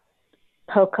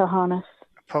 Pocahontas.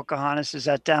 Pocahontas, is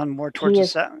that down more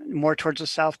towards the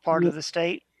south part of the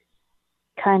state?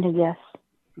 Kind of, yes.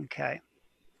 Okay.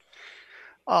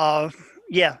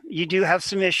 Yeah, you do have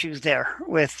some issues there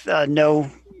with no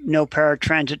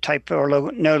paratransit type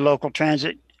or no local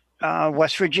transit.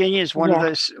 West Virginia is one of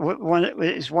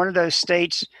those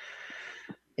states.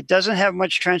 It doesn't have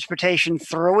much transportation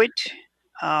through it.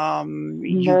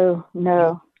 No.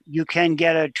 You can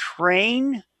get a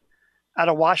train out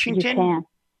of Washington. You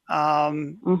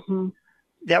can.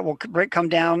 That will come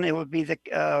down. It would be the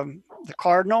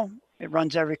Cardinal. It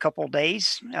runs every couple of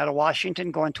days out of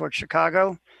Washington going towards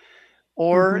Chicago,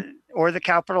 or the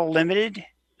Capital Limited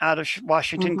out of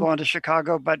Washington going to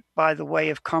Chicago, but by the way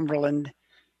of Cumberland,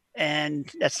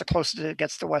 and that's the closest it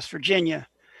gets to West Virginia.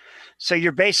 So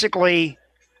you basically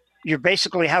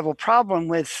have a problem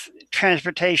with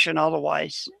transportation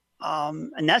otherwise.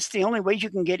 And that's the only way you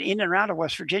can get in and out of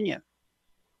West Virginia.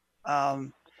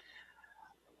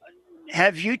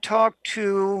 Have you talked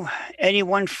to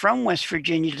anyone from West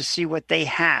Virginia to see what they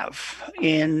have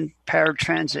in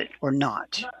paratransit or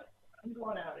not?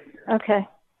 Okay.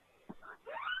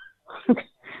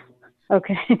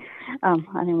 Okay. I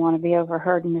didn't want to be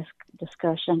overheard in this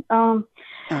discussion.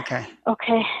 Okay.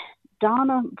 Okay.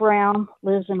 Donna Brown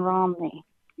lives in Romney.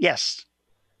 Yes.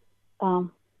 I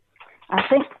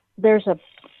think there's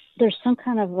some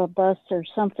kind of a bus or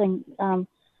something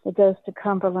that goes to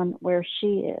Cumberland where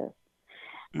she is.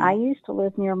 I used to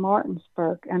live near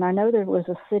Martinsburg, and I know there was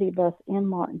a city bus in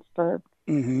Martinsburg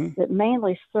that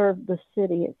mainly served the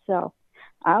city itself.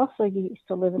 I also used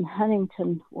to live in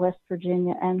Huntington, West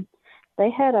Virginia, and they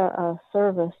had a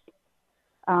service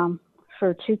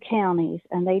for 2 counties,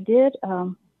 and they did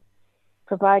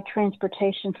provide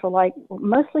transportation for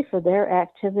mostly for their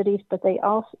activities, but they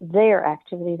also,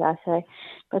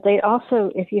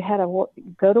 if you had to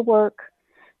go to work,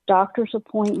 doctor's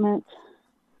appointments,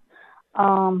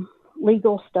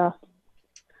 legal stuff.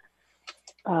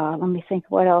 Let me think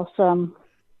what else.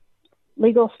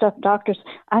 Legal stuff, doctors.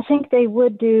 I think they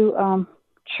would do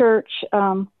church.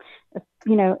 If,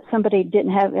 somebody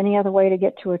didn't have any other way to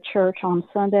get to a church on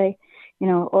Sunday,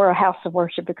 or a house of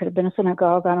worship. It could have been a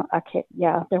synagogue.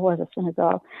 There was a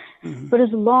synagogue. Mm-hmm. But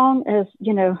as long as,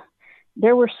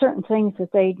 there were certain things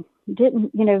that they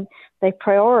didn't, they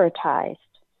prioritized.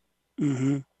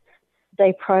 Mm-hmm.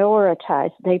 They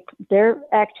prioritized. Their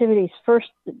activities first,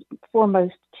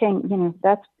 foremost came,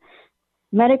 that's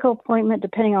medical appointment,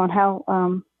 depending on how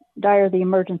dire the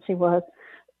emergency was,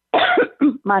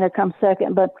 might have come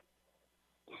second, but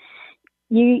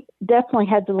you definitely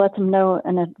had to let them know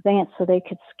in advance so they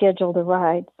could schedule the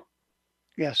rides.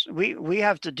 Yes, we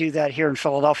have to do that here in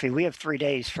Philadelphia. We have 3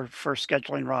 days for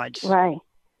scheduling rides. Right.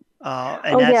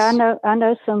 And I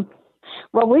know some.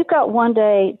 Well, we've got 1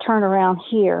 day turnaround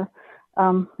here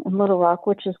in Little Rock,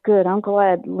 which is good. I'm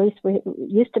glad. At least it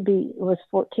was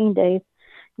 14 days.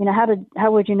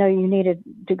 How would you know you needed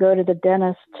to go to the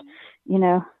dentist?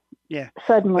 Yeah.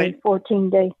 Suddenly, 14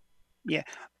 days. Yeah,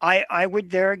 I would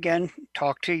there again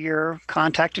talk to your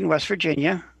contact in West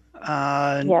Virginia.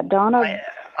 Yeah, Donna.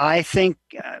 I think,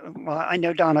 I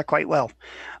know Donna quite well.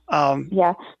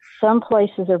 Yeah, some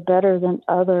places are better than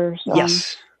others.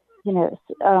 Yes.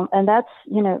 And that's,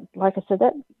 like I said,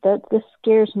 that this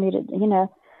scares me to,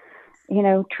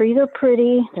 trees are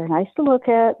pretty, they're nice to look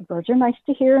at, birds are nice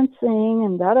to hear and sing,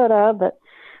 and but,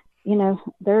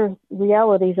 they're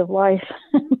realities of life.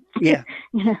 Yeah.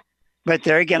 But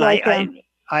there again, like,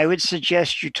 I would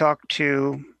suggest you talk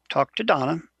to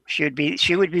Donna. She would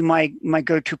be my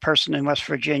go-to person in West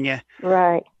Virginia.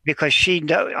 Right. Because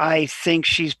I think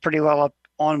she's pretty well up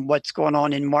on what's going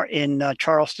on in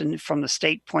Charleston from the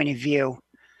state point of view.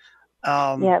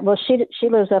 Yeah, well, she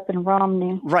lives up in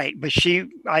Romney. Right, but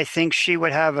I think she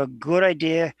would have a good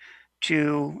idea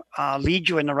to lead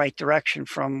you in the right direction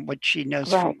from what she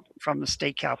knows from the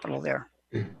state capital there.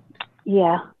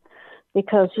 Yeah,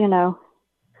 because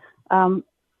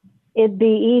it'd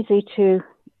be easy to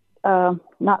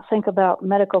not think about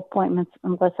medical appointments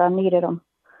unless I needed them.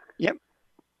 Yep.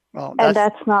 Well,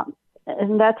 that's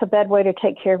a bad way to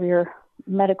take care of your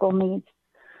medical needs.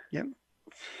 Yep.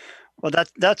 Well,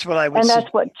 that's what I would. And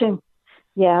that's what too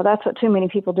many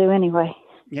people do anyway.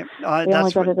 Yep. They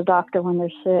only go to the doctor when they're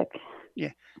sick.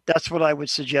 Yeah, that's what I would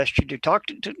suggest you do.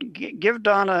 Give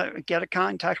Donna, get a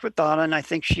contact with Donna, and I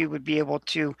think she would be able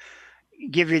to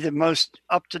give you the most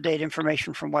up-to-date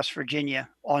information from West Virginia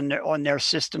on their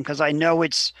system, because I know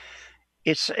it's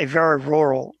a very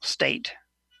rural state,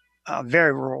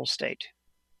 very rural state.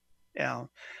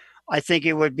 I think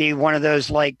it would be one of those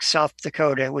like South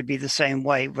Dakota. It would be the same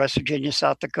way. West Virginia,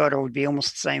 South Dakota would be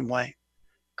almost the same way,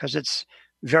 because it's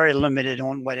very limited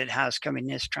on what it has coming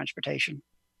in as transportation.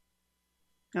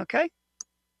 Okay.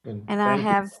 And I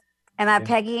have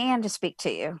Peggy Ann to speak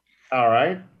to you. All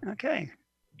right. Okay.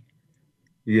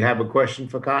 You have a question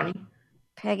for Connie?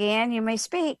 Peggy Ann, you may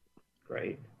speak.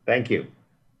 Great. Thank you.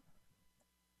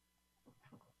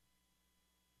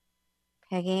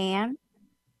 Peggy Ann.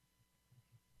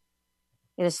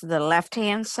 It is the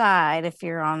left-hand side if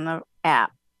you're on the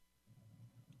app.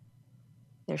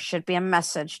 There should be a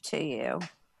message to you.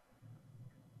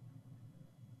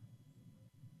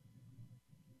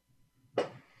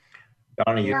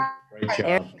 Donna, you did a great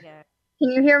job. Can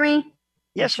you hear me?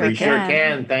 Yes, we sure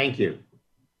can. Thank you.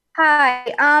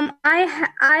 Hi.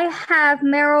 I have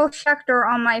Meryl Schechter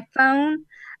on my phone,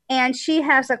 and she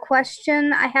has a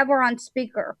question. I have her on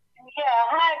speaker. Yeah.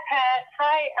 Hi, Pat.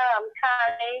 Hi,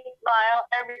 Connie, Lyle,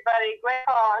 everybody. Great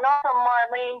call. And also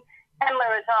Marlene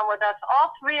Hendler is on with us.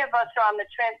 All three of us are on the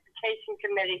Transportation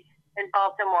Committee in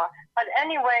Baltimore. But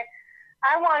anyway,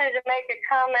 I wanted to make a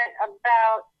comment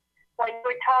about when you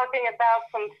were talking about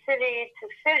from city to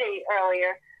city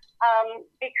earlier,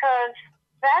 because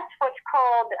that's what's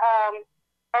called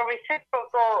a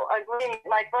reciprocal agreement.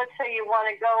 Like, let's say you want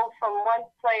to go from one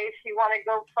place, you want to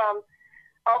go from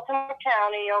Baltimore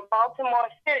County or Baltimore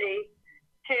City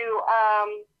to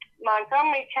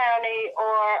Montgomery County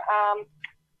or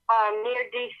near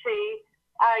DC.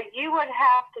 You would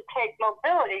have to take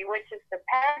mobility, which is the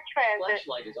paratransit,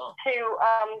 to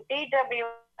BW.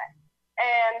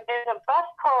 And there's a bus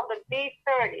called the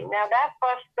B30. Now that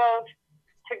bus goes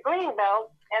to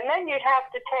Greenbelt, and then you'd have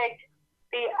to take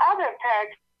the other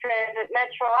paratransit,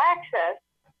 Metro Access,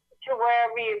 to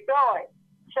wherever you're going.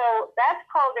 So that's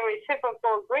called a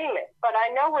reciprocal agreement. But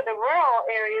I know with the rural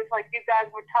areas, like you guys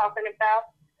were talking about,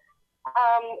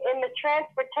 in the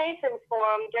transportation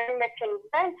forum during the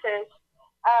convention,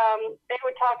 they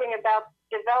were talking about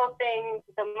developing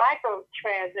the micro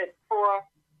transit for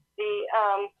the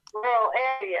rural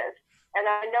areas. And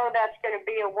I know that's going to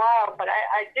be a while, but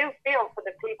I do feel for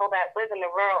the people that live in the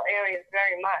rural areas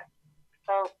very much.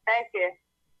 So thank you.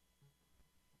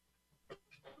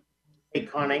 Hey,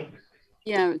 Connie.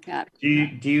 Yeah, Kat. Do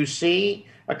you see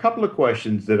a couple of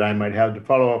questions that I might have to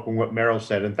follow up on what Meryl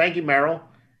said? And thank you, Meryl.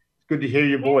 It's good to hear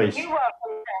your voice. You're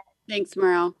welcome. Thanks,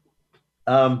 Meryl.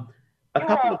 A You're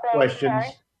couple of welcome. questions.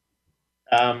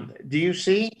 Do you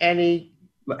see any,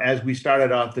 as we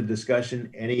started off the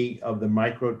discussion, any of the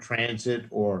micro transit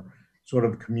or sort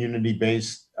of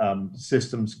community-based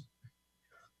systems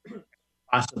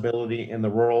possibility in the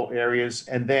rural areas?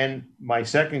 And then my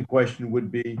second question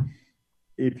would be,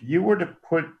 if you were to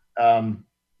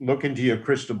look into your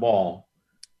crystal ball,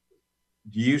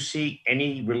 do you see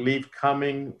any relief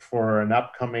coming for an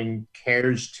upcoming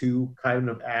CARES 2 kind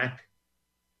of act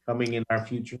coming in our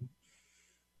future?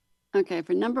 Okay,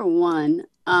 for number one,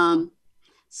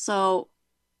 so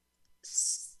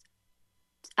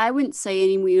I wouldn't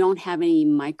say we don't have any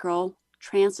micro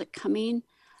transit coming.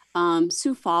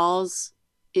 Sioux Falls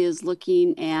is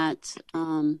looking at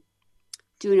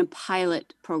doing a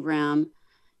pilot program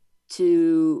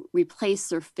to replace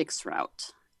their fixed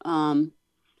route. And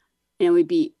it would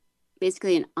be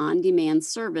basically an on-demand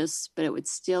service, but it would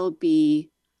still be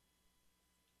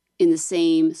in the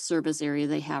same service area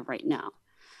they have right now.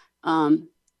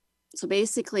 So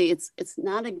basically it's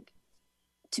not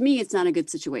to me, it's not a good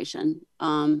situation.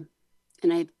 And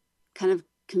I've kind of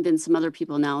convinced some other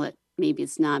people now that maybe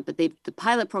it's not, but the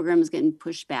pilot program is getting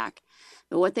pushed back.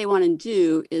 But what they want to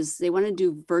do is they want to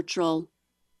do virtual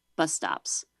bus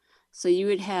stops. So you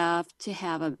would have to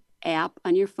have an app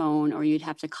on your phone, or you'd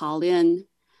have to call in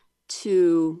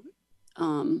to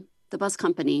the bus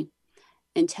company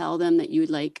and tell them that you'd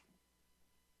like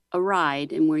a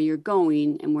ride and where you're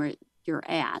going and where you're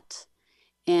at.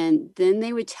 And then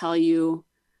they would tell you,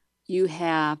 you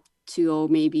have to go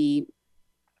maybe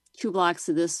 2 blocks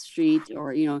to this street,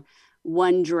 or,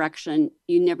 one direction.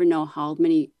 You never know how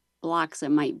many blocks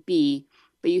it might be,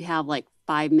 but you have like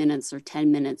 5 minutes or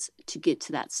 10 minutes to get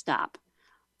to that stop.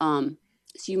 So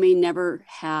you may never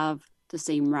have the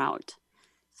same route.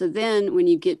 So then when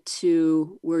you get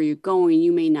to where you're going,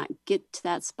 you may not get to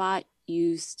that spot.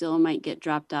 You still might get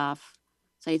dropped off,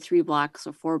 say 3 blocks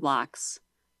or 4 blocks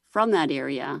from that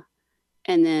area,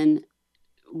 and then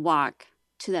walk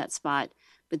to that spot.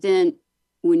 But then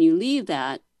when you leave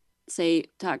that, say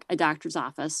a doctor's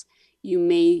office, you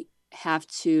may have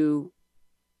to,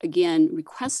 again,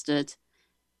 request it,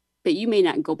 but you may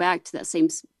not go back to that same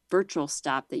virtual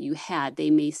stop that you had. They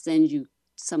may send you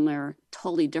somewhere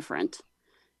totally different.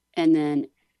 And then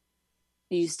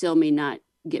you still may not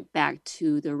get back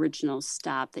to the original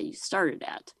stop that you started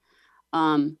at.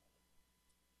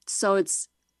 So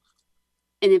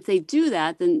and if they do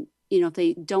that, then, if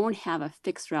they don't have a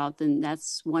fixed route, then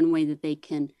that's one way that they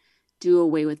can do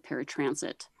away with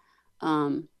paratransit.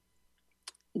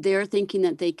 They're thinking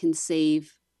that they can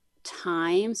save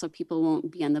time so people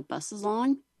won't be on the bus as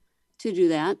long to do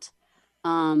that.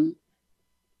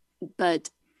 But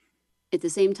at the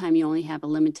same time, you only have a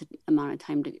limited amount of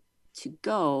time to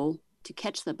go to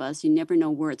catch the bus. You never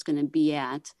know where it's going to be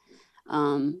at.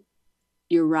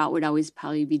 Your route would always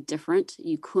probably be different.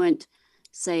 You couldn't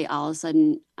say all of a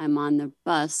sudden I'm on the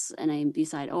bus and I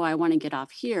decide, I want to get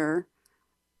off here.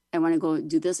 I want to go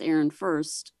do this errand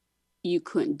first. You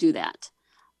couldn't do that.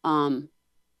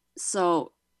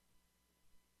 So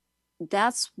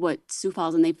that's what Sioux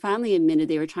Falls, and they finally admitted,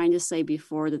 they were trying to say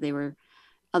before that they were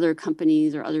other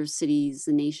companies or other cities,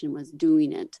 the nation was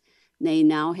doing it. They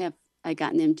now have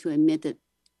gotten them to admit that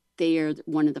they are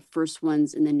one of the first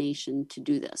ones in the nation to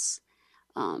do this,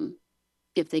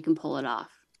 if they can pull it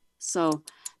off. So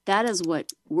that is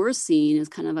what we're seeing, is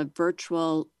kind of a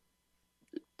virtual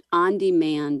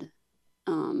on-demand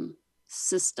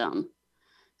system.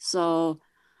 So,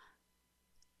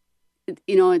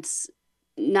 it's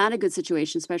not a good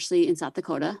situation, especially in South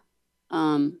Dakota,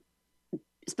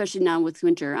 especially now with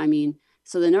winter.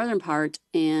 So the northern part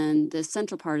and the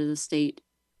central part of the state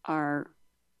are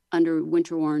under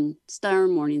winter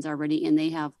storm warnings already, and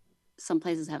they have, some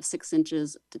places have 6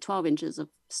 inches to 12 inches of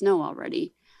snow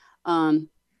already.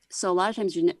 So a lot of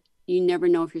times you never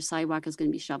know if your sidewalk is going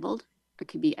to be shoveled, or it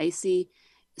could be icy.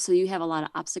 So you have a lot of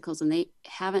obstacles, and they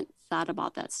haven't thought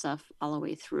about that stuff all the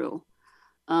way through.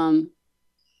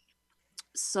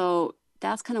 So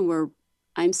that's kind of where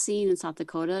I'm seeing in South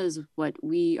Dakota, is what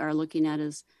we are looking at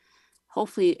is,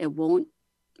 hopefully it won't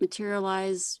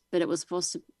materialize, but it was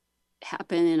supposed to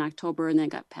happen in October, and then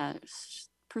it got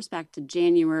pushed back to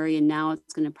January, and now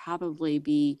it's going to probably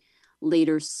be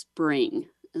later spring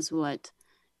is what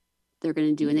they're going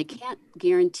to do. And they can't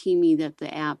guarantee me that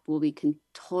the app will be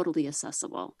totally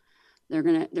accessible.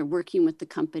 They're working with the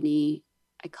company.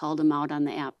 I called them out on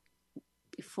the app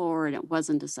before and it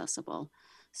wasn't accessible.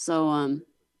 So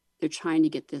they're trying to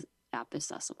get the app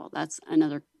accessible. That's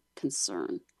another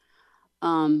concern.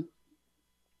 On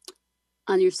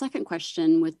your second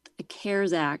question with the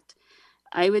CARES Act,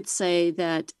 I would say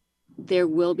that there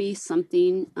will be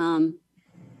something,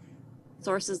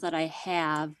 sources that I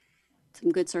have, some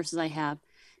good sources I have,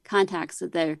 contacts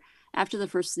that there, after the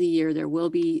first of the year, there will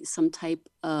be some type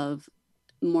of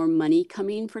more money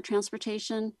coming for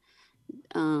transportation.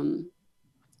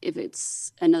 If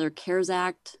it's another CARES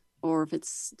Act or if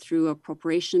it's through a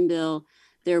appropriation bill,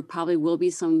 there probably will be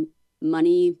some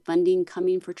money funding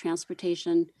coming for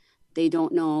transportation. They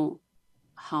don't know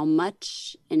how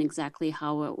much and exactly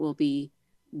how it will be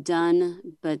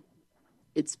done, but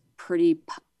it's pretty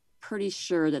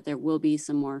sure that there will be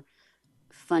some more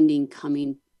funding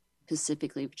coming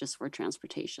specifically just for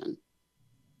transportation.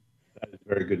 That is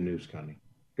very good news, Connie.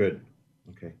 Good.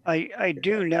 Okay. I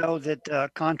do know that the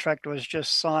contract was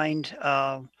just signed.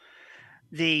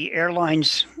 The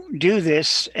airlines do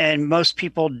this, and most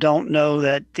people don't know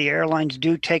that the airlines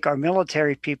do take our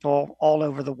military people all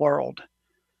over the world.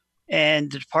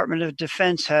 And the Department of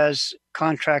Defense has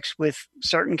contracts with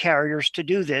certain carriers to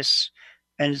do this.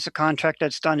 And it's a contract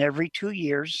that's done every 2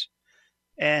 years.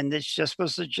 And it's just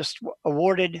was just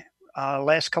awarded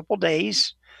last couple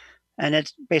days. And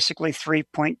it's basically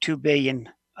 $3.2 billion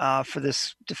for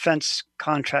this defense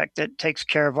contract that takes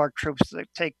care of our troops that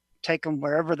take them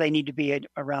wherever they need to be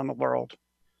around the world.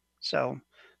 So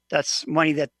that's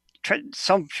money that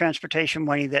some transportation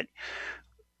money that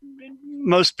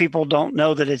most people don't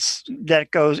know that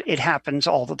it happens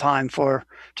all the time to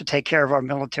take care of our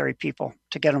military people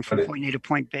to get them from point A to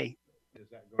point B. Does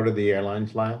that go to the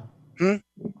airlines, Lyle? And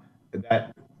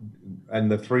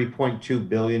the 3.2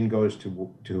 billion goes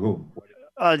to whom?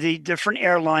 The different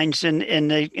airlines in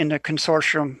the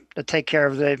consortium that take care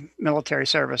of the military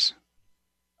service.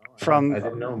 I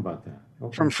didn't know about that.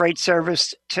 Okay. From freight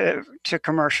service to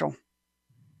commercial.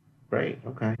 Great.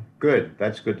 Okay. Good.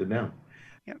 That's good to know.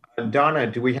 Yep. Donna,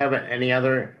 do we have any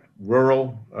other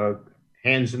rural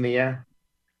hands in the air?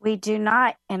 We do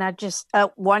not, and I just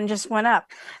one just went up,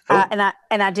 and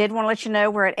I did want to let you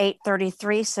know we're at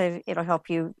 8:33, so it'll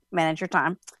help you manage your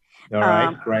time. All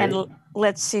right, great. And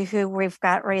let's see who we've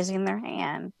got raising their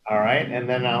hand. All right, and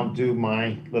then I'll do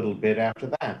my little bit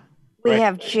after that. We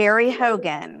have Jerry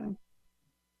Hogan.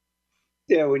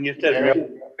 Yeah, when you said Jerry,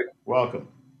 welcome.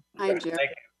 Hi, Jerry.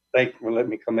 Thank you for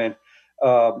letting me come in.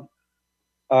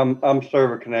 I'm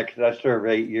server connected. I served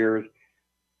 8 years,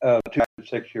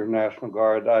 6-year National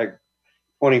Guard.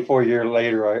 24 years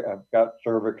later, I've got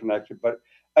server connected, but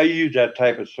I used that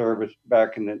type of service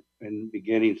back in the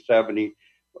beginning 70.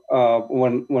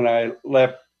 When I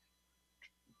left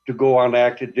to go on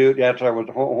active duty, after I was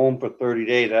home for 30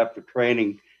 days after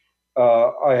training,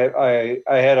 I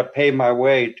had to pay my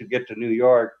way to get to New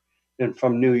York. And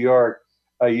from New York,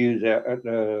 I used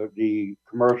the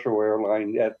commercial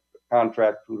airline that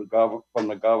contract from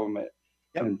the government.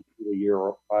 Yep. And the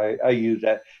Euro. I use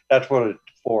that. That's what it's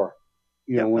for.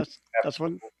 You know, when that's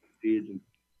what you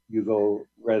go.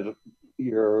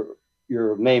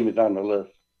 Your name is on the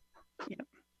list. Yep.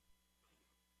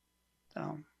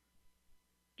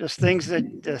 Just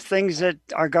the things that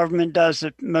our government does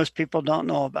that most people don't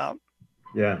know about.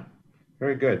 Yeah,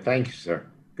 very good. Thank you, sir.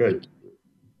 Good.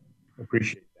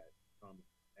 Appreciate that,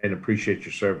 and appreciate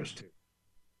your service too.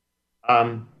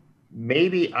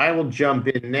 Maybe I will jump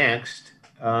in next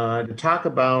to talk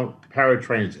about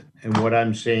paratransit and what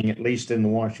I'm seeing, at least in the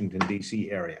Washington,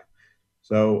 D.C. area.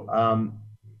 So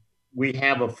we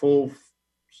have a full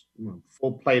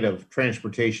plate of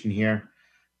transportation here,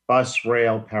 bus,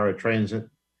 rail, paratransit.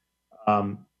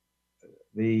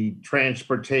 The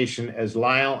transportation, as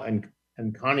Lyle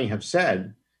and Connie have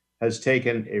said, has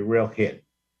taken a real hit.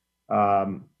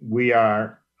 We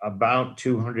are about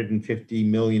 $250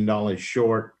 million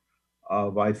short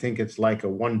of, I think it's like a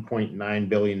 $1.9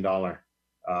 billion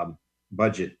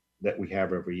budget that we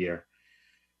have every year.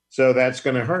 So that's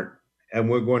going to hurt. And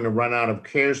we're going to run out of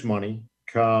CARES money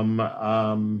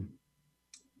come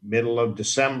middle of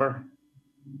December,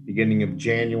 beginning of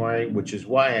January, which is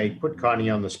why I put Connie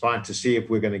on the spot to see if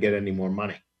we're going to get any more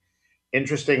money.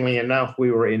 Interestingly enough,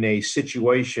 we were in a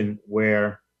situation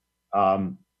where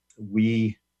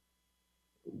we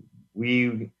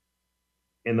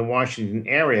in the Washington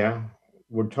area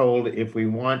were told if we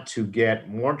want to get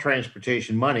more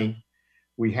transportation money,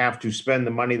 we have to spend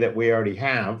the money that we already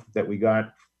have, that we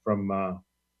got from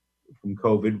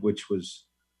COVID, which was,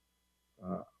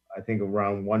 I think,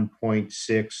 around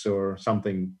 1.6 or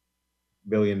something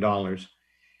 $billion.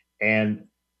 And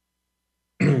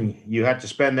you had to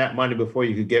spend that money before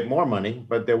you could get more money,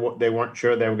 but they weren't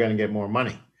sure they were going to get more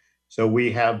money. So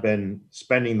we have been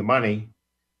spending the money.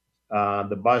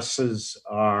 The buses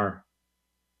are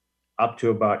up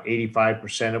to about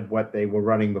 85% of what they were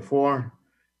running before.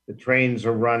 The trains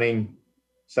are running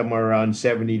somewhere around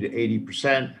 70 to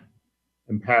 80%,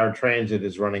 and paratransit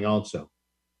is running also.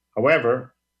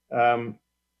 However,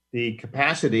 the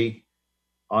capacity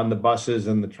on the buses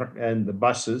and the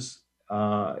buses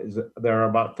they're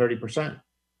about 30%.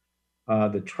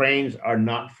 The trains are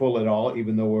not full at all,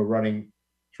 even though we're running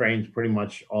trains pretty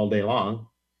much all day long.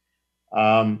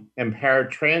 And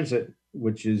paratransit,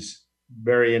 which is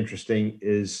very interesting,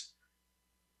 is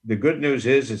the good news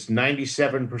is it's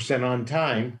 97% on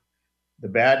time. The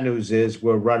bad news is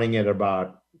we're running at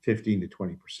about 15 to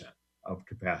 20% of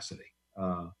capacity,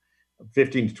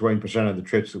 15 to 20% of the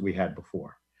trips that we had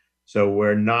before. So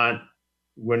we're not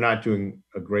doing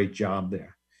a great job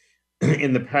there.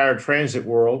 In the paratransit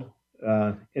world,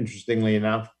 interestingly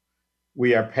enough,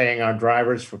 we are paying our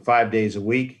drivers for 5 days a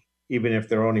week, even if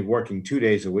they're only working 2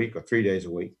 days a week or 3 days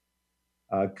a week.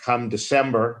 Come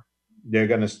December, they're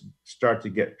going to start to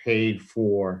get paid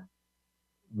for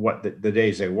what the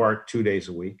days they work, 2 days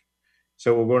a week.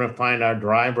 So we're going to find our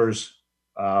drivers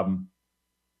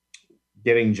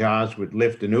getting jobs with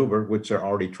Lyft and Uber, which they're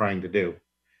already trying to do.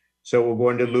 So we're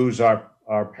going to lose our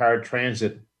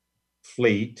paratransit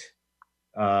fleet.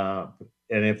 And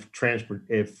if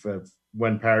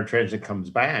when paratransit comes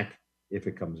back, if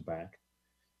it comes back,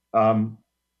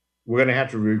 we're going to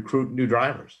have to recruit new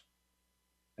drivers.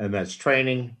 And that's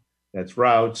training, that's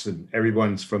routes, and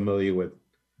everyone's familiar with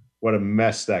what a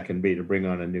mess that can be to bring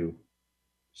on a new.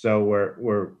 So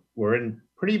we're in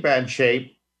pretty bad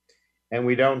shape, and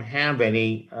we don't have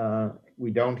a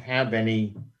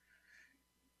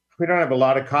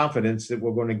lot of confidence that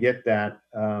we're going to get that,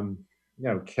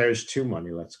 CARES 2 money,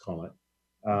 let's call it,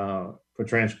 for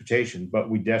transportation, but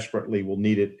we desperately will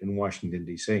need it in Washington,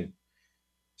 D.C.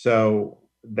 So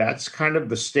that's kind of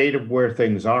the state of where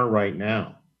things are right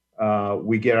now.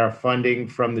 We get our funding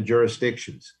from the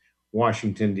jurisdictions.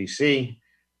 Washington, D.C.,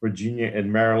 Virginia,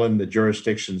 and Maryland, the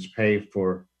jurisdictions pay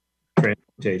for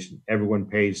transportation. Everyone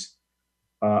pays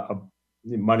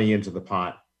money into the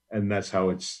pot, and that's how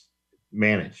it's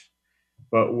managed.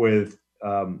 But with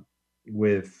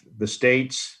the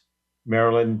states,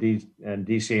 Maryland, and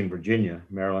DC and Virginia,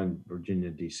 Maryland, Virginia,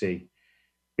 DC,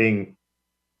 being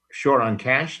short on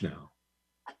cash now,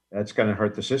 that's going to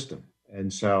hurt the system.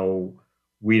 And so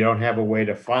we don't have a way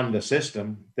to fund a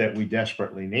system that we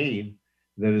desperately need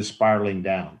that is spiraling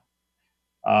down.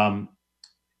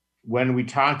 When we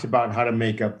talked about how to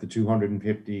make up the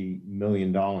 $250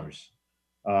 million,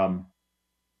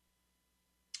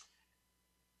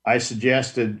 I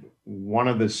suggested one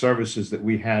of the services that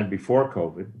we had before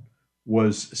COVID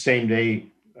was same day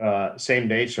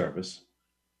service,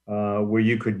 where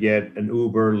you could get an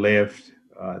Uber, Lyft.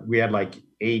 We had like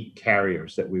 8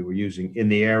 carriers that we were using in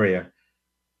the area.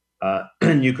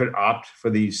 And you could opt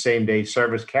for these same day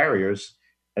service carriers,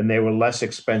 and they were less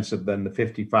expensive than the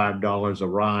 $55 a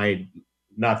ride.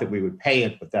 Not that we would pay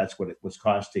it, but that's what it was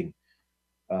costing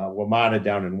WMATA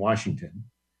down in Washington.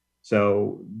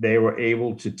 So they were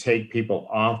able to take people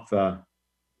off the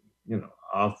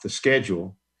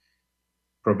schedule,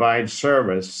 provide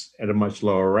service at a much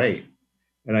lower rate.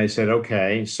 And I said,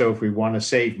 okay, so if we want to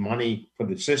save money for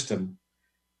the system,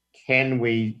 can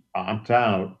we opt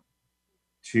out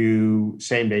to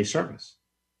same day service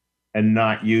and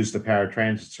not use the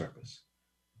paratransit service?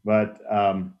 But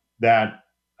that,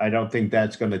 I don't think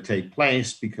that's going to take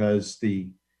place, because the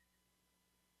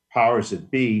powers that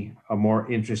be are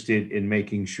more interested in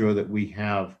making sure that we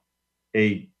have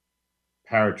a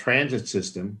paratransit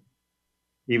system,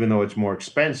 even though it's more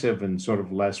expensive and sort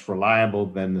of less reliable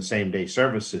than the same day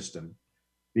service system,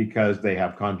 because they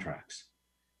have contracts.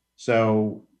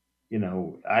 So,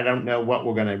 I don't know what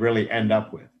we're going to really end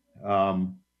up with.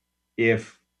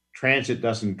 If transit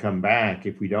doesn't come back,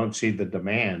 if we don't see the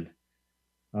demand,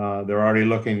 they're already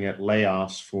looking at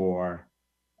layoffs for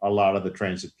a lot of the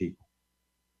transit people.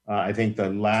 I think the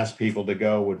last people to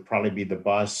go would probably be the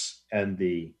bus and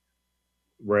the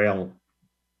rail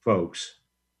folks.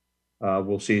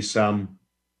 We'll see some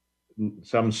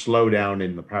slowdown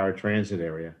in the paratransit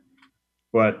area,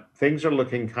 but things are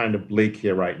looking kind of bleak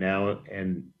here right now,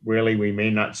 and really we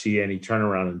may not see any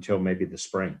turnaround until maybe the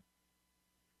spring.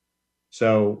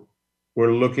 So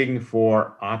we're looking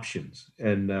for options.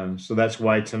 And so that's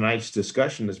why tonight's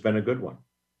discussion has been a good one.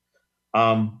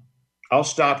 I'll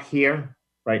stop here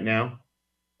right now.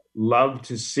 Love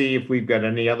to see if we've got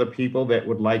any other people that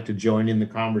would like to join in the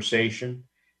conversation.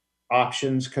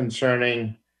 Options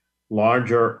concerning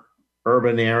larger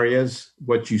urban areas,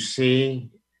 what you see,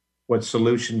 what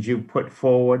solutions you've put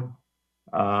forward,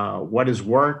 what has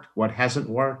worked, what hasn't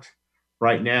worked.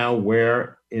 Right now,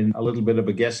 we're in a little bit of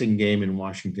a guessing game in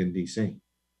Washington, D.C.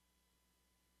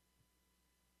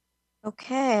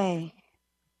 Okay.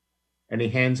 Any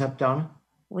hands up, Donna?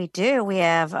 We do. We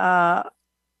have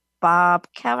Bob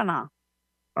Kavanaugh.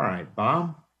 All right,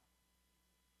 Bob.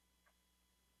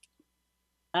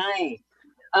 Hi.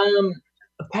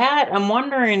 Pat, I'm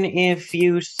wondering if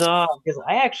you saw, because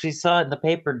I actually saw it in the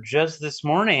paper just this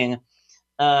morning,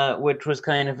 which was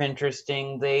kind of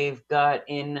interesting. They've got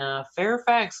in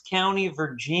Fairfax County,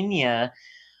 Virginia,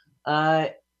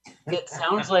 it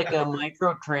sounds like a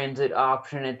microtransit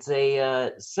option. It's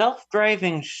a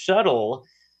self-driving shuttle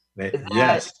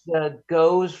Yes. that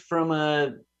goes from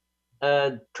a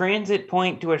transit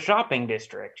point to a shopping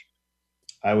district.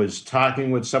 I was talking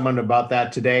with someone about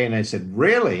that today, and I said,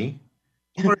 "Really?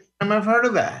 First time I've heard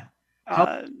of that."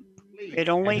 It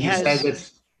only And he has says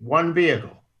it's one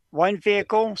vehicle. one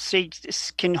vehicle.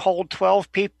 Seats can hold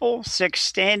 12 people, 6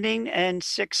 standing and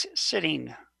 6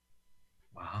 sitting.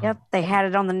 Yep, they had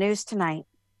it on the news tonight.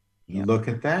 Look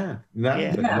at that. No,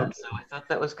 Yeah. but look- So I thought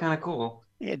that was kind of cool.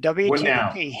 Yeah, Well,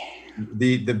 now, WTP.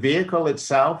 the vehicle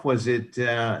itself, was it,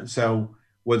 so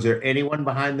was there anyone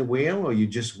behind the wheel, or you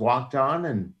just walked on,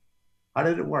 and how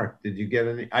did it work? Did you get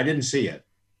any? I didn't see it.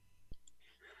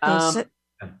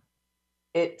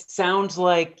 It sounds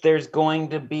like there's going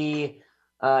to be,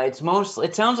 it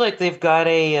sounds like they've got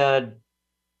a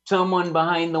someone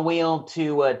behind the wheel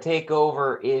to take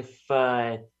over if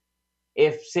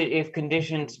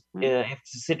conditions, if the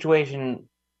situation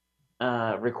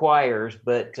requires,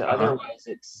 but otherwise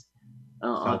it's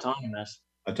autonomous.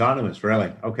 Autonomous,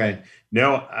 really? Okay.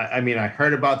 No, I mean, I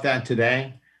heard about that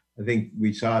today. I think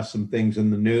we saw some things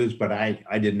in the news, but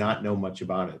I did not know much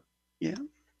about it. Yeah.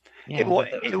 Yeah, It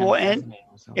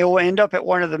will end up at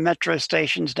one of the metro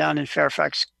stations down in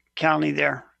Fairfax County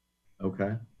there.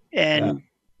 Okay. And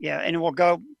and it will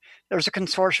go. There's a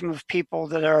consortium of people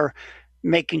that are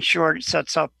making sure it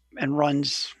sets up and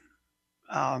runs.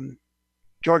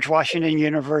 George Washington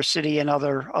University and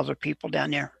other people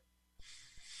down there.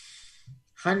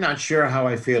 I'm not sure how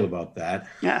I feel about that.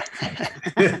 Yeah.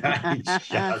 I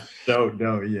just don't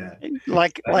know yet.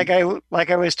 Like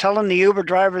I was telling the Uber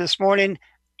driver this morning,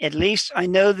 at least I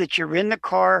know that you're in the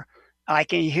car. I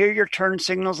can hear your turn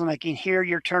signals and I can hear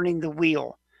you're turning the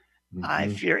wheel.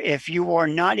 If you are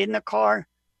not in the car,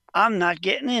 I'm not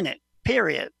getting in it.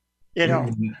 Period. You know.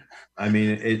 I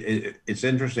mean, it's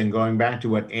interesting going back to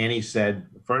what Annie said,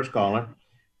 the first caller.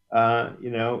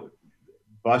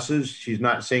 Buses, she's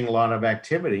not seeing a lot of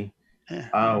activity.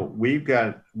 We've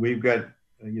got,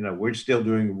 we're still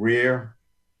doing rear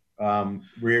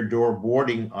door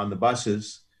boarding on the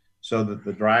buses so that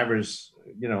the drivers,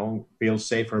 feel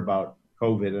safer about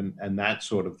COVID and that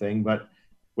sort of thing. But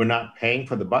we're not paying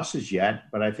for the buses yet,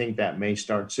 but I think that may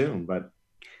start soon. But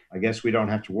I guess we don't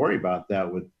have to worry about that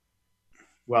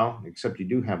except you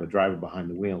do have a driver behind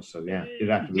the wheel. So yeah, you'd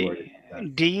have to be worried about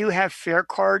that. Do you have fare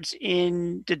cards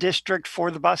in the district for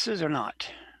the buses or not?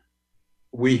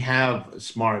 We have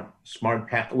smart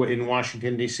in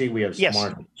Washington, D.C. We have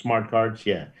smart cards.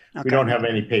 Yeah. Okay. We don't have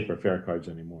any paper fare cards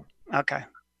anymore. Okay.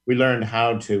 We learned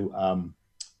how to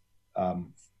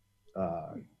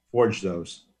forge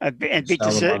those. And beat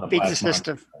the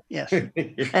system. Yes.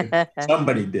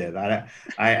 Somebody did.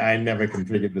 I never can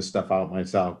figure this stuff out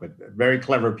myself, but very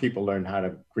clever people learned how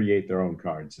to create their own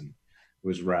cards, and it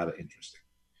was rather interesting.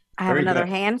 I have another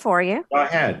hand for you. Go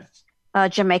ahead.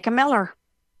 Jamaica Miller.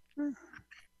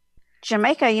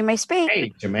 Jamaica, you may speak.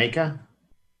 Hey, Jamaica.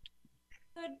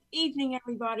 Good evening,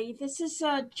 everybody. This is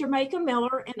Jamaica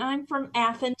Miller, and I'm from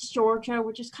Athens, Georgia,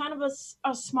 which is kind of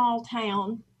a small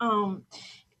town.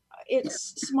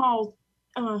 It's smaller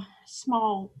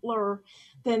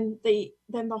than the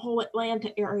whole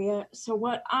Atlanta area. So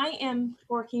what I am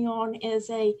working on is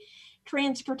a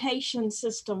transportation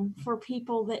system for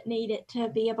people that need it to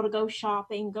be able to go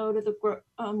shopping, go to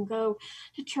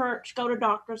church, go to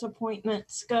doctor's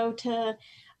appointments, go to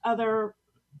other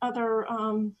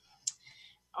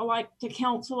like the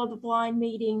Council of the Blind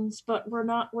meetings, but we're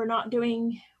not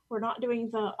doing work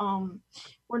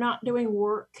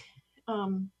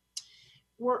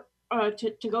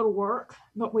to go to work,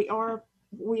 but we are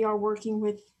working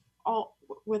with all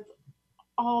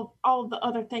the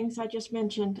other things I just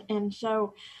mentioned. And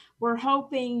so we're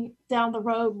hoping down the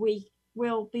road we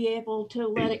will be able to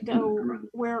let it go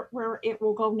where it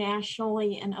will go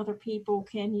nationally and other people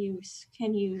can use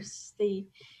the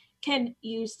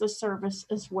service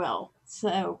as well.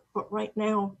 So, but right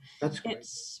now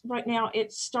it's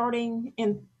starting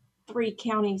in 3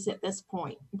 counties at this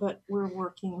point, but we're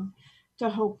working to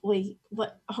hopefully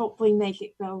make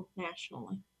it go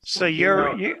nationally. So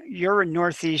you're in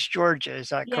Northeast Georgia, is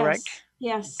that correct?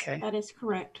 Yes, okay. That is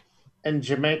correct. And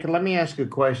Jamaica, let me ask you a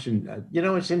question.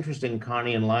 It's interesting,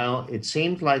 Connie and Lyle. It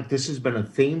seems like this has been a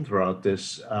theme throughout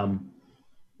this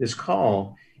this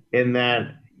call, in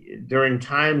that during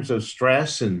times of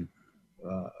stress and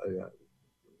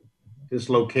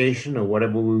dislocation, or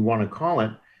whatever we want to call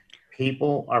it,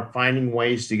 people are finding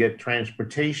ways to get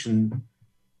transportation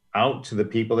out to the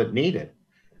people that need it.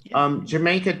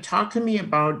 Jamaica, talk to me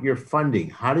about your funding.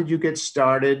 How did you get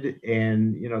started?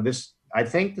 And I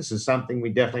think this is something we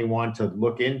definitely want to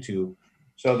look into,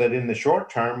 so that in the short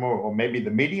term or maybe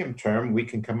the medium term, we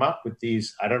can come up with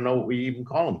these, I don't know what we even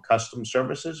call them, custom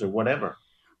services or whatever.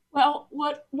 Well,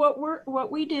 what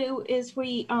we do is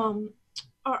we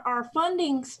our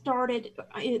funding started.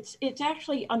 It's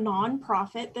actually a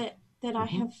nonprofit that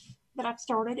I've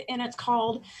started, and it's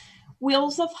called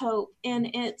Wheels of Hope, and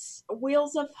it's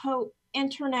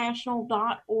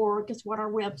wheelsofhopeinternational.org is what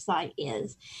our website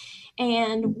is,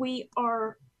 and we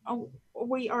are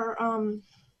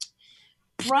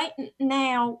right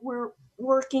now we're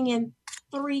working in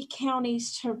 3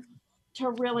 counties to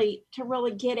really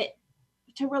get it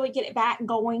back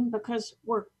going, because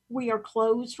we are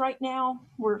closed right now.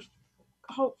 We're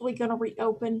hopefully going to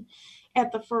reopen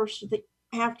at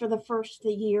after the first of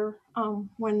the year,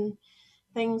 when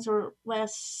things are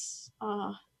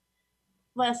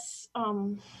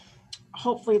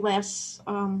hopefully less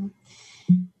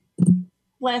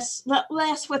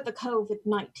with the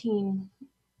COVID-19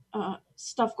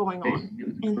 stuff going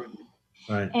on.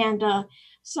 Right. And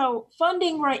so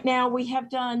funding right now, I have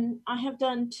done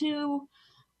 2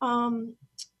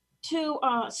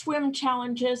 swim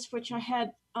challenges, which I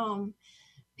had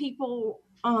people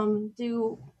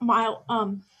do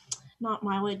not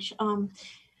mileage,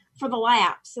 for the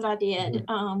laps that I did.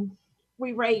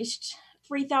 We raised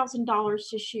 $3,000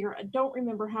 this year. I don't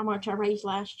remember how much I raised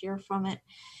last year from it.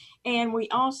 And we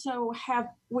also had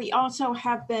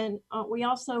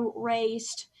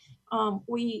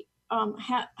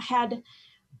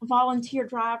volunteer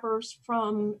drivers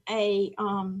from a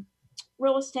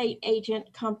real estate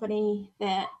agent company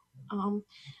that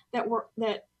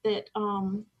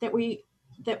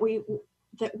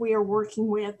we are working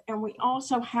with, and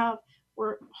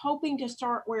we're hoping to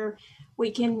start where we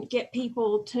can get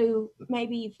people to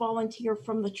maybe volunteer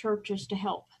from the churches to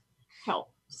help.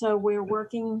 So we're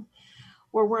working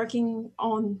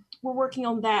on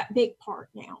that big part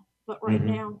now. But right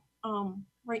now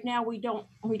we don't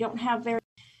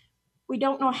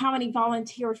know how many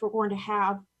volunteers we're going to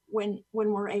have when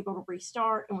we're able to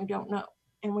restart, and we don't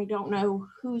know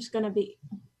who's going to be.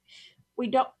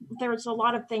 There's a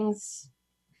lot of things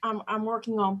I'm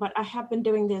working on, but I have been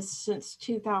doing this since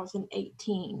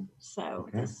 2018. So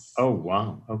okay. Oh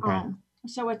wow. Okay.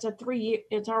 So it's already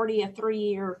a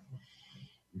 3-year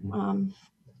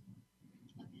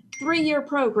 3-year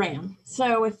program.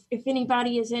 So if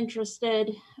anybody is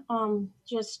interested,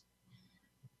 just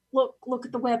look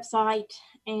at the website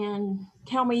and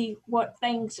tell me what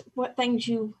things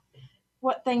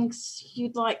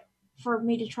you'd like for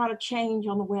me to try to change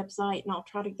on the website, and I'll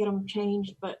try to get them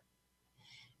changed. But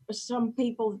some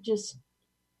people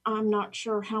I'm not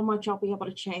sure how much I'll be able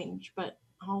to change, but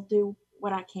I'll do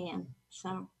what I can.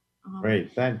 So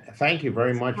great. Thank you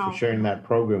very much for sharing that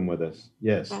program with us.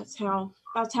 Yes. That's how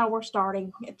we're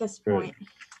starting at this point.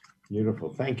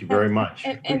 Beautiful. Thank you very much.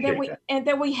 And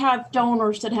then we have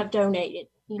donors that have donated,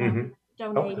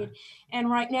 donated. Okay. And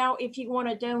right now, if you want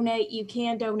to donate, you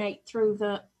can donate through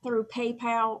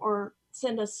PayPal or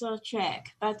send us a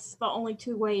check. That's the only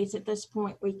 2 ways at this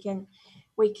point we can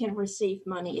receive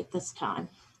money at this time.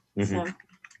 So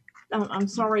I'm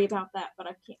sorry about that, but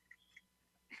I can't.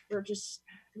 We're just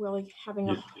really having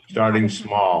a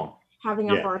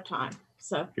hard time.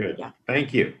 So good. Yeah.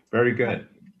 Thank you. Very good.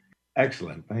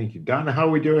 Excellent. Thank you. Donna, how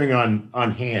are we doing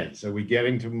on hands? Are we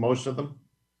getting to most of them?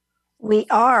 We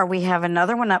are. We have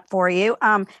another one up for you.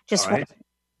 Just 10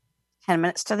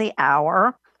 minutes to the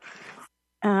hour.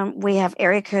 We have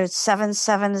area code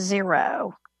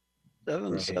 770.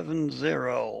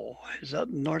 770. Is that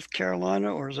North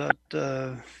Carolina, or is that?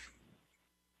 I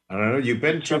don't know. You've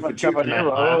been 770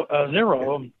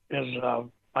 is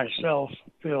myself,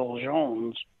 Phil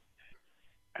Jones,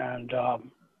 and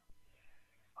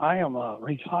I am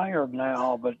retired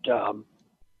now, but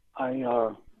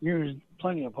I used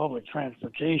plenty of public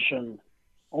transportation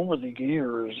over the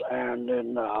years, and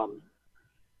in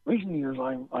recent years,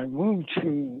 I moved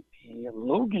to the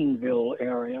Loganville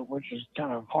area, which is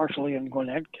kind of partially in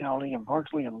Gwinnett County and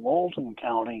partially in Walton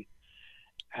County.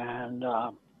 And,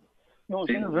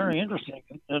 it's very interesting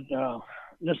that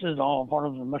this is all part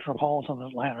of the metropolitan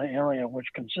Atlanta area, which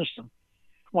consists of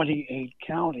 28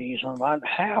 counties, and about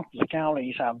half the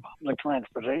counties have public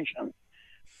transportation.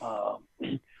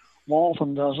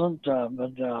 Walton doesn't,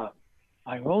 but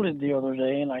I voted the other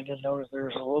day, and I did notice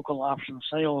there's a local option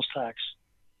sales tax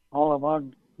all about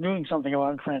doing something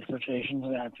about transportation.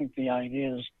 And I think the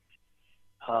idea is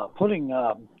putting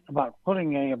a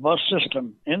bus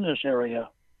system in this area.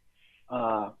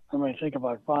 It may take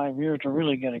about 5 years to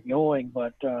really get it going,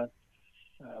 but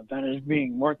that is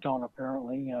being worked on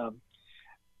apparently.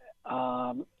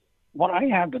 What I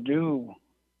had to do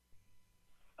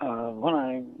when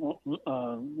I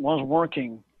was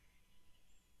working,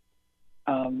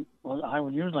 I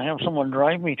would usually have someone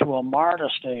drive me to a MARTA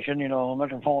station,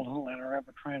 Metropolitan Atlanta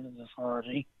Rapid Transit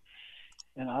Authority,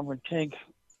 and I would take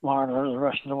MARTA the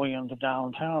rest of the way into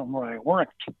downtown where I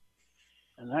worked.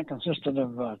 And that consisted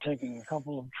of taking a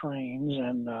couple of trains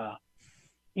and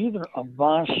either a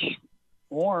bus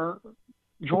or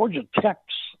Georgia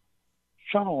Tech's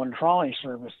shuttle and trolley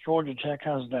service. Georgia Tech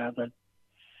has that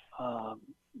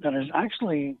is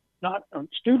actually not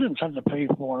students have to pay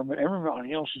for, but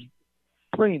everybody else is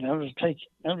free. They'll just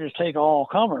take all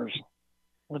comers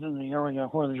within the area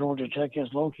where the Georgia Tech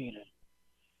is located.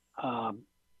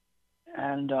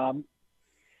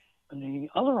 The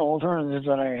other alternative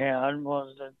that I had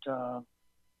was that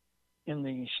in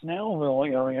the Snellville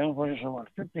area, which is about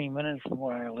 15 minutes from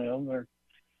where I live,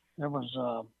 there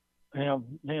was they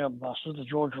have buses, the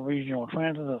Georgia Regional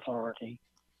Transit Authority,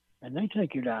 and they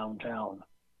take you downtown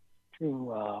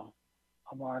to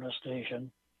a MARTA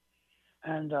station.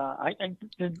 And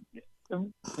the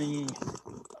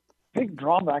big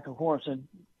drawback, of course, it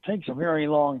takes a very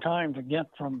long time to get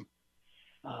from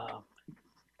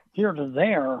here to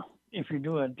there if you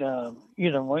do it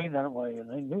either way, that way. And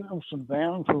they do have some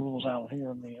van pools out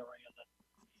here in the area.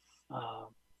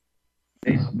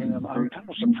 I'm kind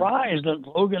of surprised that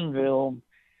Loganville,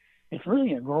 it's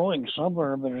really a growing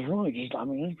suburb, but it's really just,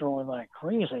 it's growing like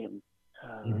crazy. And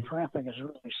the traffic is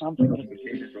really something.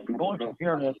 Going from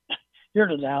here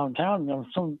to downtown, I'm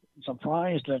so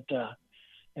surprised that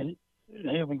and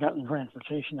they haven't gotten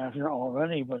transportation out here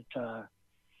already, but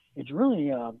it's really,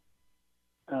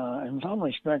 in some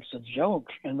respects, a joke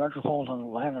in metropolitan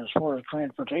Atlanta as far as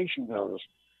transportation goes.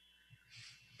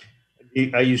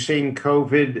 Are you seeing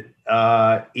COVID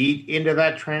eat into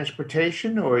that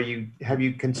transportation, or are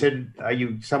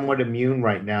you somewhat immune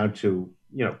right now to,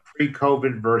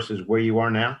 pre-COVID versus where you are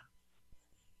now?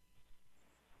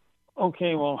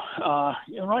 Okay, well,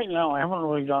 right now I haven't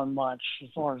really done much as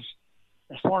far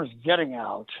as getting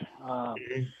out.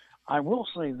 I will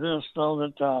say this though,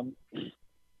 that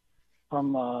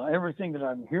from everything that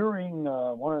I'm hearing,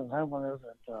 what has happened is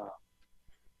that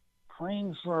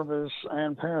train service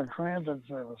and paratransit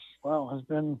service, has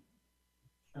been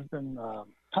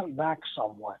cut back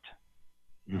somewhat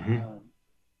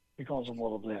because of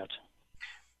all of that.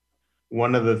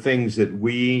 One of the things that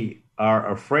we are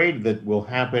afraid that will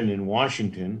happen in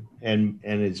Washington, and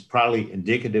is probably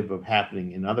indicative of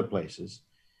happening in other places,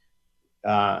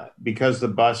 because the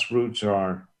bus routes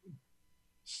are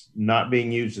not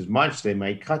being used as much, they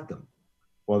might cut them.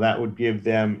 Well, that would give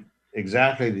them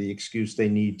exactly the excuse they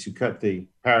need to cut the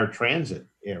paratransit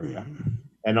area.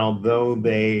 And although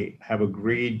they have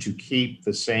agreed to keep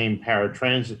the same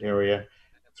paratransit area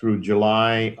through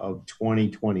July of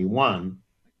 2021,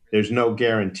 there's no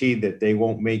guarantee that they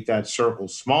won't make that circle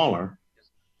smaller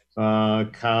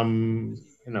come,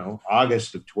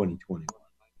 August of 2021.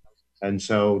 And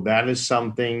so that is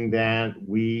something that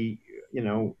we,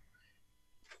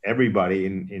 everybody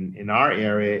in our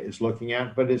area is looking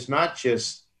at, but it's not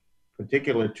just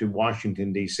particular to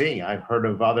Washington, D.C. I've heard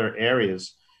of other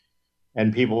areas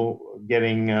and people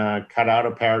getting cut out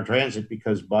of paratransit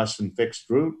because bus and fixed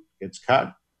route gets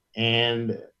cut,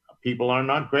 and people are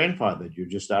not grandfathered. You're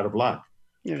just out of luck.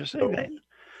 You're just saying that.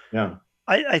 Yeah.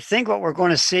 I think what we're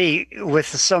going to see with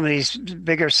some of these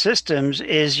bigger systems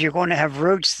is you're going to have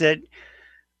routes that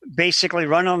basically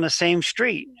run on the same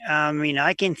street.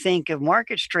 I can think of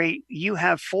Market Street. You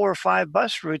have 4 or 5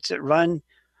 bus routes that run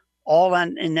all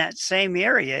in that same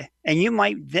area, and you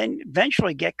might then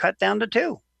eventually get cut down to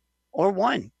 2 or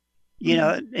 1.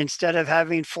 Instead of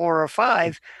having 4 or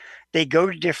 5, they go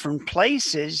to different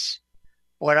places.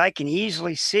 What I can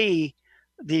easily see,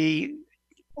 the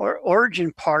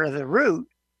origin part of the route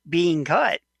being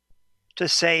cut to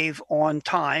save on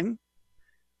time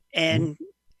and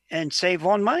save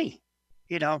on money.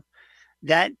 You know,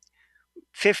 that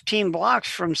 15 blocks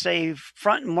from, say,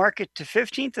 Front and Market to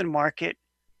 15th and Market,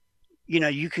 you know,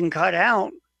 you can cut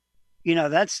out, you know,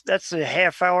 that's a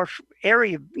half-hour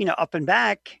area, you know, up and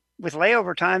back with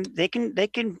layover time. They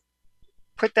can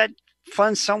put that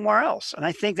fund somewhere else. And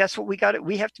I think that's what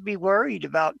we have to be worried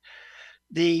about,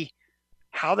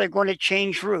 how they're going to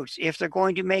change routes, if they're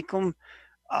going to make them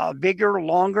bigger,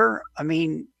 longer. I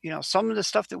mean, you know, some of the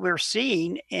stuff that we're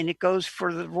seeing, and it goes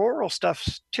for the rural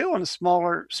stuff too, on the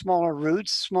smaller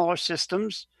routes, smaller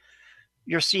systems.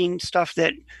 You're seeing stuff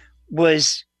that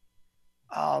was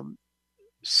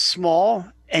small,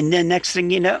 and then next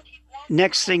thing you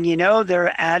know,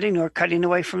 they're adding or cutting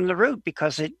away from the route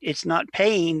because it's not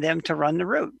paying them to run the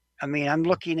route. I mean, I'm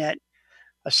looking at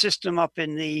a system up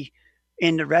in the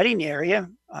Reading area,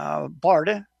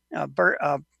 BARTA,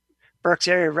 Berks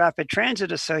Area Rapid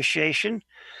Transit Association.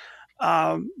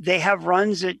 They have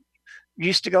runs that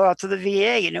used to go out to the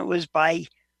VA, and it was by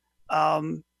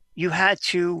you had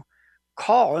to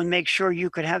call and make sure you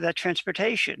could have that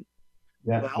transportation.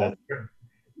 Yeah, that's true.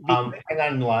 Hang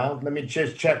on, Lyle. Let me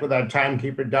just check with our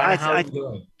timekeeper, Donna. How are you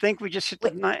doing? Think we just hit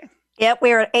the night. Yep,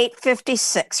 we're at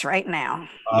 8:56 right now.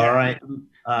 All right,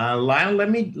 Lyle. Let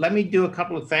me do a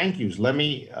couple of thank yous. Let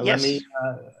me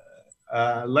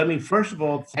first of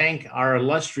all thank our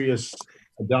illustrious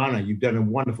Donna. You've done a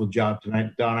wonderful job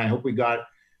tonight, Donna. I hope we got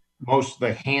most of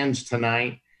the hands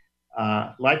tonight.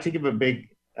 I'd like to give a big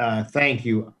thank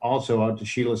you also out to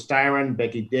Sheila Styron,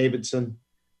 Becky Davidson,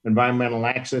 Environmental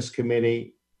Access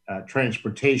Committee,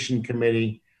 Transportation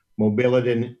Committee,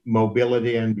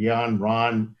 Mobility and Beyond,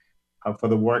 Ron, for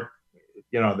the work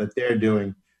that they're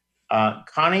doing.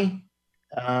 Connie,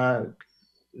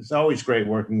 it's always great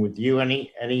working with you.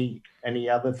 Any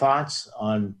other thoughts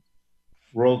on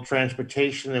rural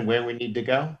transportation and where we need to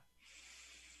go?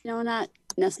 No, not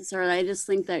necessarily. I just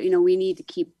think that, we need to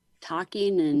keep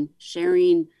talking and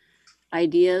sharing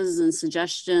ideas and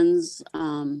suggestions.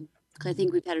 I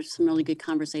think we've had some really good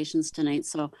conversations tonight.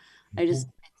 So I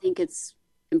think it's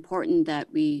important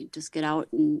that we just get out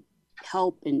and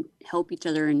help each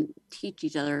other and teach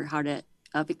each other how to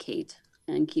advocate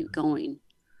and keep going.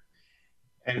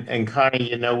 And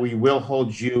Connie, we will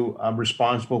hold you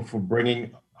responsible for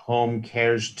bringing home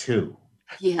CARES 2.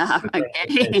 Yeah.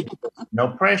 Okay. No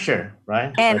pressure,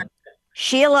 right? And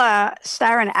Sheila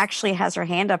Styron actually has her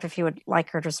hand up if you would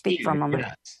like her to speak for a moment.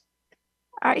 Yes.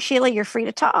 All right, Sheila, you're free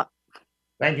to talk.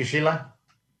 Thank you, Sheila.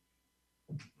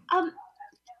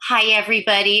 Hi,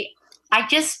 everybody. I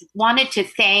just wanted to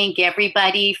thank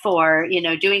everybody for,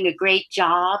 doing a great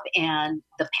job, and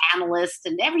the panelists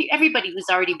and everybody who's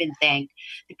already been thanked,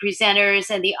 the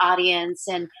presenters and the audience,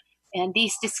 and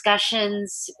these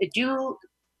discussions do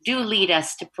lead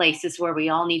us to places where we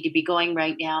all need to be going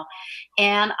right now.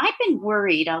 And I've been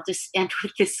worried, I'll just end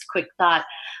with this quick thought.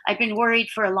 I've been worried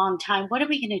for a long time, what are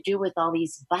we going to do with all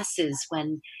these buses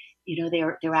when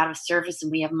they're out of service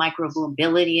and we have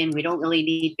micro-mobility and we don't really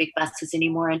need big buses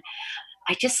anymore? And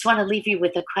I just want to leave you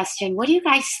with a question. What do you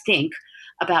guys think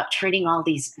about turning all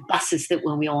these buses that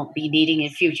we won't be needing in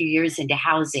future years into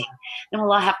housing? Then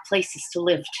we'll all have places to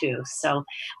live too. So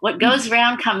what goes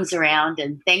around comes around,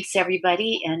 and thanks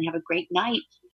everybody, and have a great night.